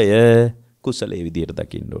නිරෝධය කුසලයේ විදියට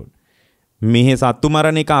දකින්න ඕන. මේ සත්තු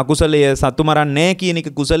මරණ එක අකුසලයේ, සත්තු මරන්නේ නැහැ කියන එක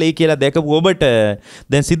කුසලයේ කියලා දැකපු ඔබට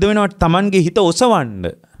දැන් සිද්ධ වෙනවා තමන්ගේ හිත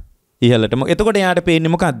ඔසවන්න ඉහළටම. එතකොට එයාට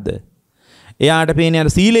පේන්නේ මොකද්ද? එයාට පේන්නේ අර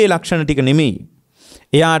සීලේ ලක්ෂණ ටික නෙමෙයි.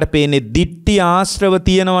 එයාට පේන්නේ ditthi ආශ්‍රව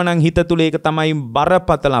තියෙනවා නම් හිත තුල ඒක තමයි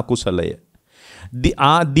බරපතල අකුසලය.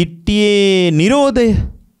 ditthියේ නිරෝධය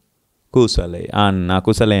කුසලය. අන්න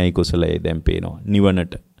අකුසලයයි කුසලයයි දැන් පේනවා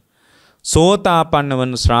නිවනට. සෝතාපන්න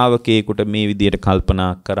වන ශ්‍රාවකයෙකුට මේ විදියට කල්පනා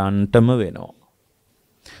කරන්නටම වෙනවා.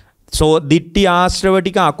 ditthi ආශ්‍රව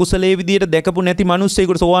ටික අකුසලයේ විදියට දැකපු නැති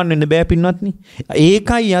මිනිස්සෙකුට සෝවාන් වෙන්න බෑ පින්වත්නි.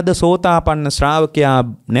 ඒකයි අද සෝතාපන්න ශ්‍රාවකයා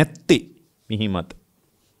නැත්තේ මිහිමත.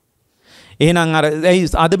 එහෙනම්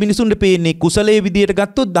අද මිනිසුන්ට පේන්නේ කුසලයේ විදියට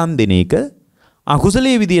ගත්තොත් දන් දෙන එක.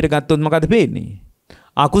 අකුසලයේ විදියට ගත්තොත් මොකද පේන්නේ?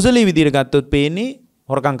 අකුසලයේ විදියට ගත්තොත් පේන්නේ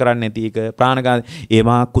හොරකම් කරන්නේ නැති එක, ප්‍රාණඝාත.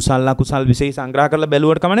 ඒවා කුසල අකුසල් විශේෂ සංග්‍රහ කරලා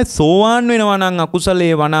බැලුවට කමන්නේ සෝවාන් වෙනවා නම්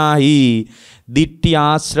අකුසලයේ වනාහි ditthi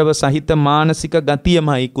ආශ්‍රව සහිත මානසික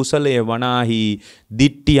ගතියමයි කුසලයේ වනාහි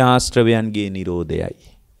ditthi ආශ්‍රවයන්ගේ නිරෝධයයි.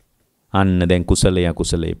 අන්න දැන් කුසලයේ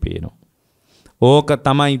අකුසලයේ පේනවා. ඕක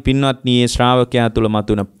තමයි පින්වත්නි මේ ශ්‍රාවකයා තුල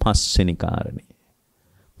මතුවන පස්වෙනි කාරණේ.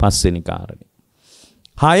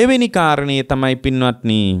 හයවෙනි කාරණේ තමයි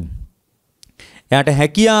පින්වත්නි එයාට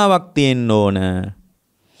හැකියාවක් තියෙන්න ඕන.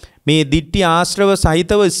 මේ ditthi ආශ්‍රව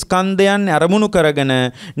සහිතව ස්කන්ධයන් අරමුණු කරගෙන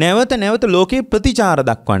නැවත ලෝකේ ප්‍රතිචාර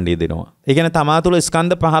දක්වන්නේ දෙනවා. ඒ කියන්නේ තමා තුළ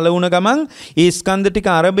ස්කන්ධ පහළ වුණ ගමන් ඒ ස්කන්ධ ටික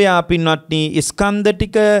අරබයා පින්වත්නි ස්කන්ධ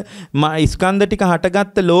ටික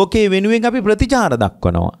හටගත්ත ලෝකේ වෙනුවෙන් අපි ප්‍රතිචාර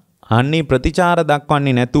දක්වනවා. අන්නේ ප්‍රතිචාර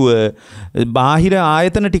දක්වන්නේ නැතුව බාහිර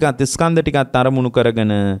ආයතන ටිකත් ස්කන්ධ ටිකත් අරමුණු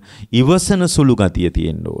කරගෙන ඉවසන සුළු ගතිය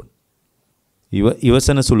තියෙන්න ඕන.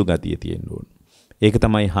 ඉවසන සුළු ගතිය තියෙන්න ඕන. ඒක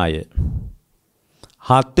තමයි 6.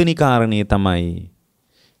 7 වෙනි කාරණේ තමයි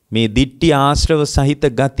මේ ditthi ආශ්‍රව සහිත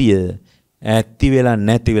ගතිය ඇති වෙලා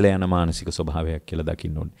නැති වෙලා යන මානසික ස්වභාවයක් කියලා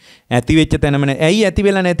දකින්න ඕනේ. ඇති වෙච්ච තැනම ඇයි ඇති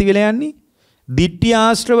වෙලා නැති වෙලා යන්නේ? ditthi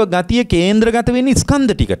ආශ්‍රව ගතිය කේන්ද්‍රගත වෙන්නේ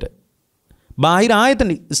ස්කන්ධ ටිකට. බාහිර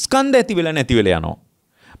ආයතන ස්කන්ධ ඇති වෙලා නැති වෙලා යනවා.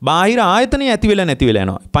 බාහිර ආයතන ඇති වෙලා නැති වෙලා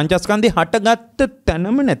යනවා. පංචස්කන්ධේ හටගත්ත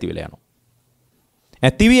තැනම නැති වෙලා යනවා.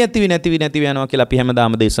 ඇතිවි යනවා කියලා අපි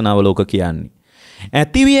හැමදාම දේශනාවල ඕක කියන්නේ.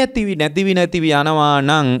 ඇතිවි යනවා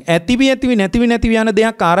නම් ඇතිවි යන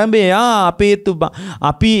දෙයක් ආරම්භය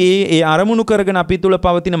අපි ඒ අරමුණු කරගෙන අපි තුල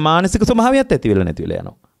පවතින මානසික ස්වභාවයත් ඇති වෙලා නැති වෙලා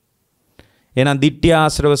යනවා. එහෙනම් ditthi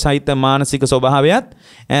ආශ්‍රව සහිත මානසික ස්වභාවයත්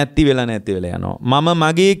ඇති වෙලා නැති වෙලා යනවා. මම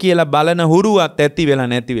මගේ කියලා බලන හුරුවත් ඇති වෙලා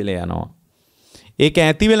නැති වෙලා යනවා. ඒක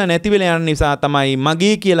ඇති වෙලා නැති වෙලා යන නිසා තමයි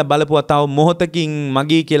මගේ කියලා බලපුවා තව මොහොතකින්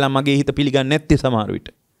මගේ කියලා මගේ හිත පිළිගන්නේ නැත්තේ සමහර විට.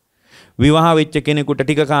 විවාහ වෙච්ච කෙනෙකුට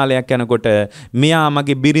ටික කාලයක් යනකොට මෙයා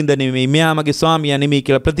මගේ බිරිඳ නෙමෙයි, මෙයා මගේ ස්වාමියා නෙමෙයි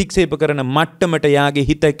කියලා ප්‍රතික්ෂේප කරන මට්ටමට යාගේ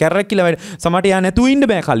හිත කැරකිලා සමහරට යා නැතුව ඉන්න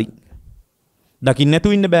බෑ කලින්. දකින්න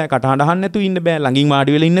නැතුව ඉන්න බෑ, කටහඬ අහන්න නැතුව ඉන්න බෑ, ළඟින්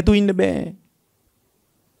වාඩි වෙලා ඉන්න නැතුව ඉන්න බෑ.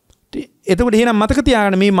 එතකොට එහෙනම් මතක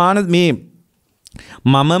තියාගන්න මේ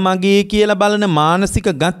මම මගේ කියලා බලන මානසික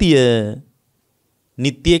ගතිය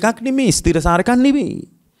නිත්‍ය එකක් නෙමෙයි, ස්ථිරසාර එකක් නෙමෙයි.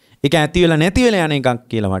 ඒක ඇති වෙලා නැති වෙලා යන එකක්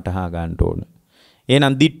කියලා වටහා ගන්න ඕන.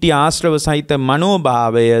 එහෙනම් ditthi ආශ්‍රව සහිත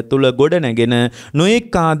මනෝභාවය තුල ගොඩ නැගෙන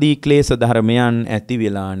නොඑක් ආදී ක්ලේශ ධර්මයන් ඇති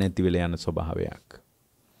වෙලා නැති වෙලා යන ස්වභාවයක්.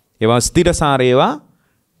 ඒවා ස්ථිරසාර ඒවා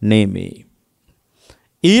නෙමෙයි.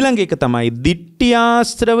 ඊළඟ එක තමයි ditthi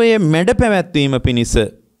ආශ්‍රවයේ මැඩ පැවැත්වීම පිණිස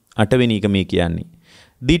 8 වෙනි එක මේ කියන්නේ.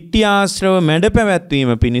 ditthi ආශ්‍රව මැඩ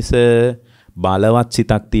පැවැත්වීම පිණිස බලවත්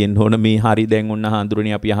සිතක් තියෙන්න ඕන. මේ හරි දැන් ඔන්න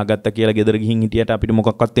හඳුරන්නේ අපි අහගත්තා කියලා ගෙදර ගිහින් හිටියට අපිට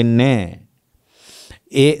මොකක්වත් වෙන්නේ නැහැ.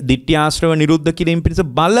 ඒ ditthi ආශ්‍රව නිරුද්ධ කිරීම පිණිස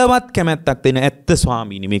බලවත් කැමැත්තක් තියෙන ඇත්ත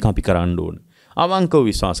ස්වාමීනි මේක අපි කරන්න ඕන. අවංකව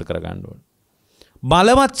විශ්වාස කරගන්න ඕන.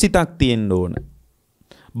 බලවත් සිතක් තියෙන්න ඕන.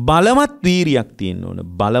 බලවත් වීරියක් තියෙන්න ඕන.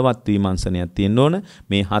 බලවත් විමර්ශනයක් තියෙන්න ඕන.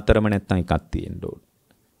 මේ හතරම නැත්තම් එකක් තියෙන්න ඕන.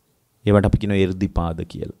 ඒවට අපි කියනවා irdipaද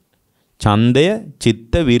කියලා. ඡන්දය,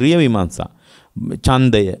 චිත්ත, විරිය, විමර්ශා.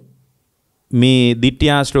 ඡන්දය මේ ditthi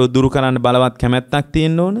ආශ්‍රව දුරු කරන්න බලවත් කැමැත්තක්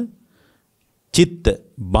තියෙන්න ඕන. චිත්ත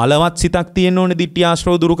බලවත් සිතක් තියෙන්න ඕනේ ditthi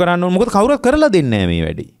ආශ්‍රව දුරු කරන්න ඕනේ. මොකද කවුරුත් කරලා දෙන්නේ නැහැ මේ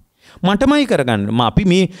වැඩේ. මටමයි කරගන්න. අපි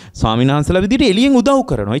මේ ස්වාමීන් වහන්සේලා විදිහට එළියෙන් උදව්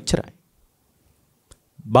කරනවා එච්චරයි.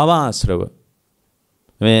 භවාශ්‍රව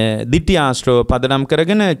දිට්ඨි ආශ්‍රව පදනම්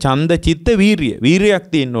කරගෙන ඡන්ද චිත්ත වීරියක්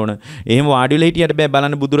තියෙන්න ඕන. එහෙම වාඩි වෙලා හිටියට බෑ.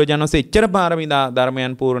 බලන්න බුදුරජාණන් වහන්සේ එච්චර පාරමිතා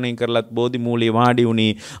ධර්මයන් පූර්ණේ කරලත් බෝධි මූලයේ වාඩි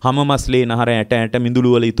වුණේ හැම මස්ලේ නහර ඇට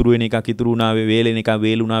මිඳුළු වල ඉතුරු වෙන එකක් ඉතුරු වුණාවේ වේලෙන එකක්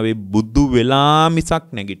වේලුණාවේ බුදු වෙලා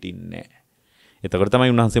මිසක් නැගිටින්නේ නැහැ. එතකොට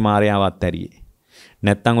තමයි උන්වහන්සේ මායාවත් ඇරියේ.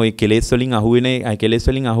 නැත්තම් ওই කෙලෙස්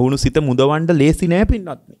වලින් අහුවුණු සිත මුදවන්න ලේසි නෑ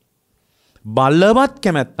පින්නත්. බලවත්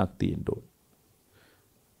කැමැත්තක් තියෙන්න ඕන.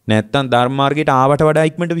 නැත්තම් ධර්ම මාර්ගයට ආවට වඩා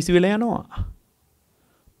ඉක්මනට විසි වෙලා යනවා.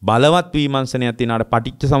 බලවත් විමර්ශනයක් තියෙනාට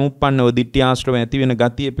පටිච්ච සමුප්පන්නව දිට්ඨි ආශ්‍රව ඇති වෙන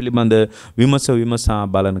ගතිය පිළිබඳ විමසා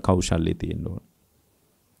බලන කෞශල්‍යය තියෙන්න ඕන.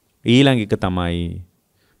 ඊළඟ එක තමයි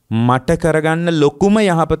මට කරගන්න ලොකුම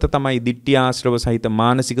යහපත තමයි දිට්ඨි ආශ්‍රව සහිත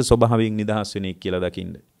මානසික ස්වභාවයෙන් නිදහස් වෙන එක කියලා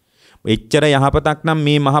දකින්න. එච්චර යහපතක් නම්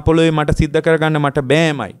මේ මහ පොළොවේ මට සිද්ධ කරගන්න මට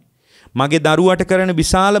බෑමයි. මගේ දරුවට කරන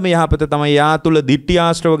විශාලම යහපත තමයි යා තුල දිට්ඨි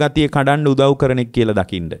ආශ්‍රව ගතිය කඩන්න උදව් කරන එක කියලා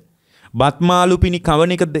දකින්න. බත්මාලු පිණි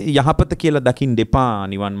කවණ එක යහපත කියලා දකින්න එපා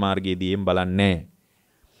නිවන් මාර්ගයේදී එම් බලන්නේ.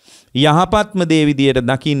 යහපත්ම දේ විදියට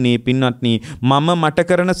දකින්නේ පින්වත්නි මම මට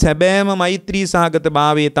කරන සැබෑම මෛත්‍රී සහගත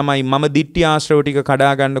භාවයේ තමයි මම දිට්ඨි ආශ්‍රව ටික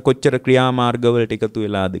කඩා ගන්න කොච්චර ක්‍රියාමාර්ග වලට එකතු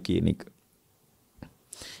වෙලාද කියන එක.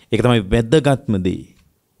 ඒක තමයි වැදගත්ම දේ.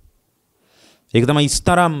 ඒක තමයි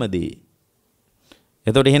ස්තරම්ම දේ.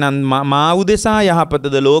 එතකොට එහෙනම් මා උදෙසා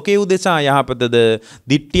යහපතද ලෝකේ උදෙසා යහපතද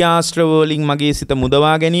දිට්ඨි ආශ්‍රව වලින් මගේ සිත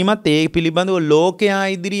මුදවා ගැනීමත් ඒ පිළිබඳව ලෝකයා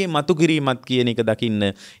ඉදිරියේ මතු කිරීමත් කියන එක දකින්න.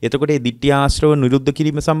 එතකොට මේ දිට්ඨි ආශ්‍රව නිරුද්ධ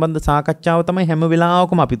කිරීම සම්බන්ධ සාකච්ඡාව තමයි හැම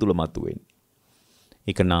වෙලාවකම අපි තුල මතුවෙන්නේ.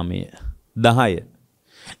 ඒක 9. 10.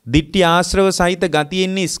 දිට්ඨි ආශ්‍රව සහිත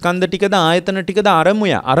ගතියෙන්නේ ස්කන්ධ ටිකද ආයතන ටිකද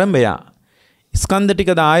ආරම්භය. ස්කන්ධ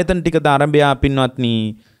ටිකද ආයතන ටිකද ආරම්භය පින්වත්නි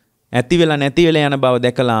ඇති වෙලා නැති වෙලා යන බව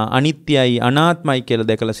දැකලා අනිත්‍යයි අනාත්මයි කියලා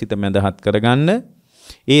දැකලා සිත මැදහත් කරගන්න.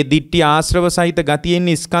 ඒ දිට්ඨි ආශ්‍රව සහිත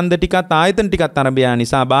ගතියෙන්නේ ස්කන්ධ ටිකත් ආයතන ටිකත් අරඹය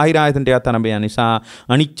නිසා බාහිර ආයතන ටිකත් අරඹය නිසා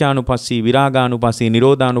අනිච්චානුපස්සී විරාගානුපස්සී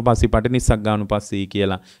නිරෝධානුපස්සී පටිනිස්සග්ගානුපස්සී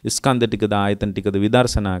කියලා ස්කන්ධ ටිකද ආයතන ටිකද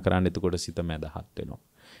විදර්ශනා කරන්න. එතකොට සිත මැදහත් වෙනවා.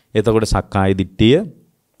 එතකොට සක්කාය දිට්ඨිය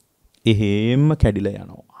එහෙම කැඩිලා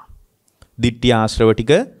යනවා. දිට්ඨි ආශ්‍රව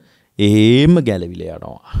ටික එහෙම ගැලවිලා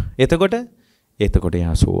යනවා. එතකොට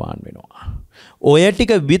එයා සෝවාන් වෙනවා. ඔය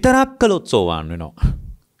ටික විතරක් කළොත් සෝවාන් වෙනවා.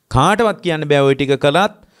 කාටවත් කියන්න බෑ ඔය ටික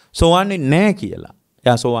කළත් සෝවාන් වෙන්නේ නැහැ කියලා.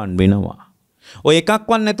 එයා සෝවාන් වෙනවා. ඔය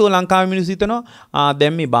එකක්වත් නැතුව ලංකාවේ මිනිස්සු හිතනවා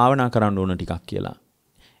දැන් මේ භාවනා කරන්න ඕන ටිකක් කියලා.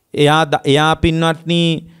 එයා පින්වත්නි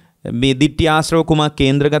මේ දිට්ඨි ආශ්‍රව කුමක්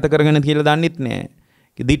කේන්ද්‍රගත කරගෙන කියලා දන්නෙත් නැහැ.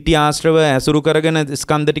 දිට්ඨි ආශ්‍රව ඇසුරු කරගෙන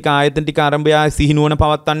ස්කන්ධ ටික ආයතන ටික ආරම්භය සිහිනුවන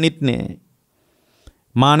පවත්වන්නෙත් නැහැ.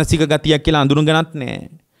 මානසික ගතියක් කියලා අඳුනගනත් නැහැ.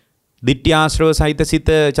 දිට්ඨි ආශ්‍රව සහිත සිත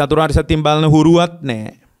චතුරාර්ය සත්‍යයෙන් බලන හුරුවත්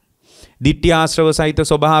නැහැ. දිට්ඨි ආශ්‍රව සහිත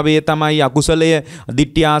ස්වභාවය තමයි අකුසලය.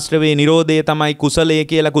 දිට්ඨි ආශ්‍රවේ නිරෝධය තමයි කුසලය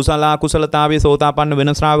කියලා කුසල කුසලතාවයේ සෝතාපන්න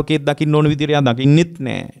වෙන ශ්‍රාවකෙක් දකින්න ඕන විදිහට යා දකින්නෙත්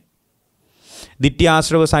නැහැ. දිට්ඨි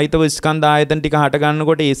ආශ්‍රව සහිතව ස්කන්ධ ආයතන ටික හට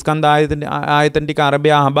ගන්නකොට ඒ ස්කන්ධ ආයතන ටික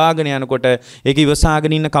අරබය හඹාගෙන යනකොට ඒක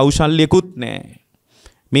ඉවසාගෙන ඉන්න කෞශල්‍යකුත් නැහැ.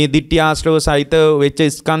 මේ දිට්ඨි ආශ්‍රව සහිත වෙච්ච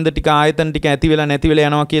ස්කන්ධ ටික ආයතන ටික ඇති වෙලා නැති වෙලා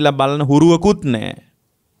යනවා කියලා බලන හුරුවකුත් නැහැ.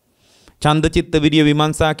 ඡන්ද චිත්ත විරිය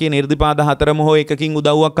විමර්ශා කියන irdipaada හතරම හෝ එකකින්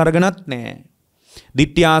උදව්වක් අරගෙනත් නැහැ.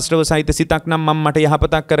 දිට්ඨි ආශ්‍රව සහිත සිතක් නම් මම මට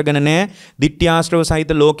යහපතක් කරගෙන නැහැ. දිට්ඨි ආශ්‍රව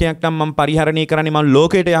සහිත ලෝකයක් නම් මම පරිහරණය කරන්නේ මම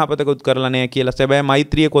ලෝකයට යහපතකුත් කරලා නැහැ කියලා සැබෑ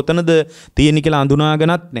මෛත්‍රිය කොතනද තියෙන කියලා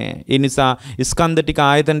අඳුනාගෙනත් නැහැ. ඒ නිසා ස්කන්ධ ටික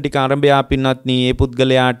ආයතන ටික ආරම්භය පින්වත්නි මේ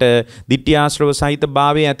පුද්ගලයාට දිට්ඨි ආශ්‍රව සහිත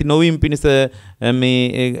භාවයේ ඇති නොවීම පිණිස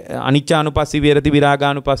මේ අනිච්චානුපස්සී විරති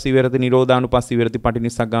විරාගානුපස්සී විරති නිරෝධානුපස්සී විරති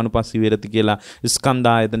පටිනිස්සග්ගානුපස්සී විරති කියලා ස්කන්ධ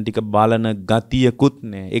ආයතන ටික බලන ගතියකුත්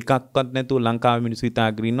නැහැ. එකක්වත් නැතුව ලංකාවේ මිනිස්සු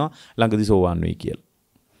හිතාගෙන ඉන්නවා ළඟදී සෝවාන් වෙයි කියලා.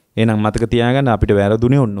 එහෙනම් මතක තියාගන්න අපිට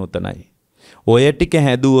වැරදුනේ ඔන්න ඔතනයි. ඔය ටික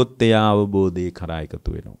හැදුවොත් එයා අවබෝධය කරා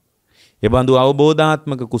එකතු වෙනවා. ඒ බඳු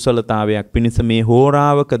අවබෝධාත්මක කුසලතාවයක් පිණිස මේ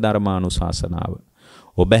හෝරාවක ධර්මානුශාසනාව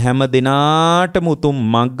ඔබ හැම දිනාටම උතුම්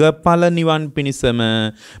මග්ගඵල නිවන් පිණිසම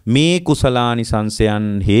මේ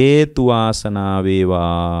කුසලානිසංසයන් හේතු වාසනා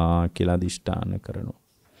වේවා කියලා අදිෂ්ඨාන කරනවා.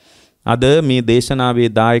 අද මේ දේශනාවේ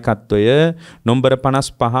දායකත්වය නම්බර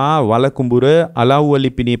 55 වලකුඹුර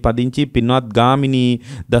අලව්වලිපිණේ පදිංචි පින්වත් ගාමිණී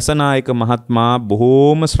දසනායක මහත්මයා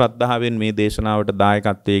බොහෝම ශ්‍රද්ධාවෙන් මේ දේශනාවට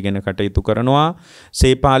දායකත්වයෙන් කටයුතු කරනවා.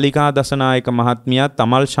 සේපාලිකා දසනායක මහත්මිය,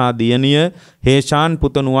 තමල්ෂා දියණිය, හේෂාන්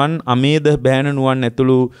පුතණුවන්, අමේද බෑණනුවන්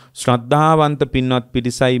ඇතුළු ශ්‍රද්ධාවන්ත පින්වත්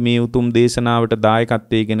පිරිසයි මේ උතුම් දේශනාවට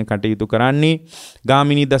දායකත්වයෙන් කටයුතු කරන්නේ.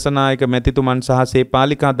 ගාමිණී දසනායක මැතිතුමන් සහ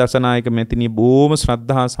සේපාලිකා දසනායක මැතිණිය බොහෝම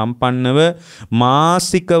ශ්‍රද්ධා සම්පන්න සම්පන්නව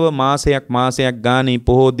මාසිකව මාසයක් ගානේ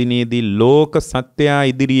පොහෝ දිනේදී ලෝක සත්‍යය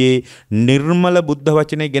ඉදිරියේ නිර්මල බුද්ධ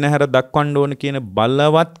වචනේ ගෙනහැර දක්වන්න ඕන කියන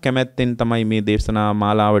බලවත් කැමැත්තෙන් තමයි මේ දේශනා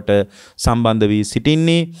මාලාවට සම්බන්ධ වී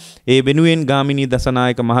සිටින්නේ. ඒ වෙනුවෙන් ගාමිණී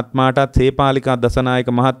දසනායක මහත්මයාටත් සේපාලිකා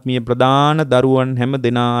දසනායක මහත්මිය ප්‍රදාන දරුවන් හැම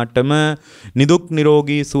දෙනාටම නිදුක්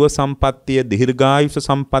නිරෝගී සුව සම්පන්නිය දීර්ඝායුෂ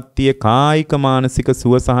සම්පන්නිය කායික මානසික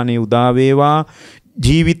සුව සහනේ උදා වේවා.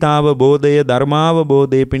 ජීවිතාවබෝධය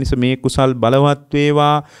ධර්මාවබෝධය පිණිස මේ කුසල් බලවත්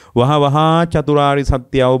වේවා. වහවහා චතුරාර්ය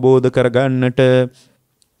සත්‍ය අවබෝධ කරගන්නට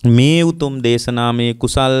මේ උතුම් දේශනාමේ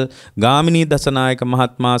කුසල් ගාමිණී දසනායක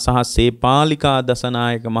මහත්මයා සහ සේපාලිකා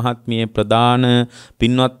දසනායක මහත්මිය ප්‍රදාන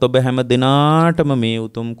පින්වත් ඔබ හැම දිනාටම මේ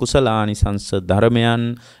උතුම් කුසලානිසංස ධර්මයන්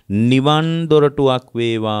නිවන් දොරටුවක්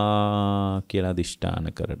වේවා කියලා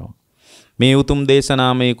අදිෂ්ඨාන කරනවා. මේ උතුම්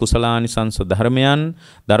දේශනාමේ කුසලානිසංස ධර්මයන්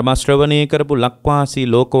ධර්ම ශ්‍රවණය කරපු ලක්වාසී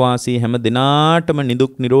ලෝකවාසී හැම දිනාටම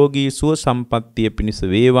නිදුක් නිරෝගී සුව සම්පන්නිය පිණිස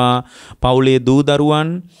වේවා. පවුලේ දූ දරුවන්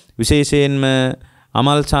විශේෂයෙන්ම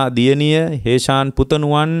අමල්සා දියණිය හේෂාන්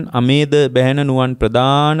පුතණුවන් අමේද බැහැණනුවන්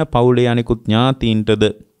ප්‍රදාන පවුලේ අනිකුත් ඥාතීන්ටද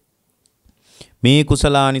මේ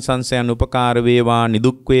කුසලානිසංසයන් උපකාර වේවා.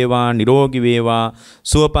 නිදුක් වේවා නිරෝගී වේවා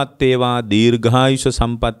සුවපත් වේවා දීර්ඝායුෂ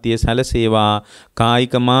සම්පන්නිය සැලසේවා.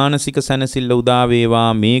 කායික මානසික සැනසෙල්ල උදා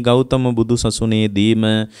වේවා. මේ ගෞතම බුදු සසුනේදීම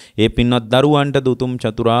ඒ පින්වත් දරුවන්ට උතුම්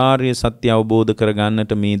චතුරාර්ය සත්‍ය අවබෝධ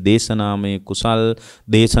කරගන්නට මේ දේශනාමය කුසල්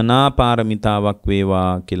දේශනා පාරමිතාවක්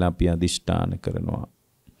වේවා කියලා අපි අදිෂ්ඨාන කරනවා.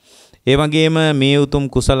 ඒ වගේම මේ උතුම්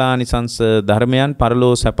කුසලානිසංස ධර්මයන්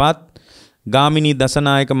පරලෝ සැපත් ගාමිණී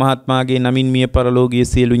දසනායක මහත්මයාගේ නමින් මිය පරලෝකීය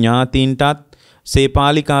සියලු ඥාතීන්ටත්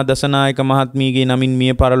සේපාලිකා දසනායක මහත්මියගේ නමින්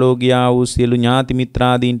මිය පරලෝකියා වූ සියලු ඥාති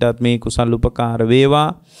මිත්‍රාදීන්ටත් මේ කුසල් උපකාර වේවා.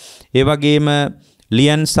 ඒ වගේම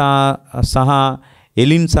ලියන්සා සහ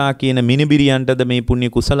එලින්සා කියන මිනිබිරියන්ටද මේ පුණ්‍ය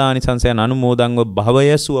කුසලානිසංසයන් අනුමෝදන්ව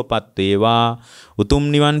භවය සුවපත් වේවා.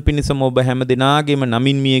 උතුම් නිවන් පිණිසම ඔබ හැම දිනාගේම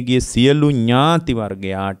නමින් මියගිය සියලු ඥාති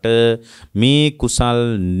වර්ගයාට මේ කුසල්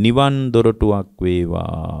නිවන් දොරටුවක්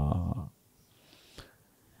වේවා.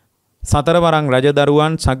 සතරවරන්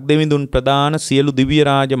රජදරුවන් සක්දෙවිඳුන් ප්‍රදාන සියලු දිව්‍ය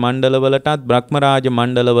රාජ මණ්ඩලවලටත් බ්‍රහ්ම රාජ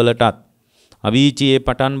මණ්ඩලවලටත් අවීචියේ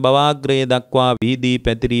පටන් බවාග්‍රයේ දක්වා වීදී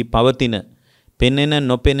පැතිරී පවතින පෙනෙන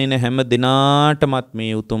නොපෙනෙන හැම දිනාටමත්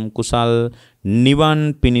මේ උතුම් කුසල් නිවන්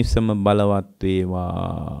පිණිසම බලවත්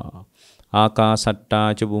වේවා. ආකාසට්ටා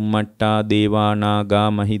ච බුම්මට්ටා දේවා නාග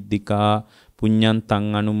මහිද්దికා පුඤ්ඤන්තං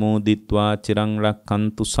අනුමෝදිත්වා චිරං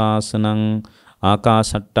රක්ඛන්තු ශාසනං.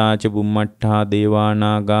 ආකාසට්ටා ච බුම්මට්ටා දේවා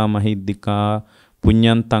නාග මහිද්దికා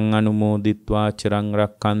පුඤ්ඤන්තං අනුමෝදිත්වා චිරං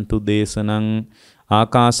රක්ඛන්තු දේශනං.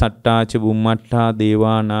 ආකාසට්ටා ච බුම්මට්ටා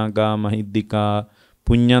දේවා නාග මහිද්దికා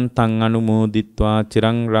පුඤ්ඤන්තං අනුමෝදිත්වා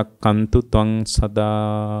චිරං රක්ඛන්තු ත්වං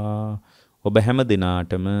සදා. ඔබ හැම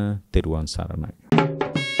දිනාටම තෙරුවන් සරණයි.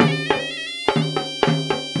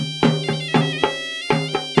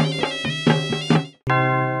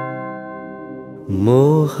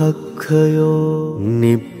 मोहक्षयो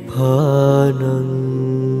निब्बानं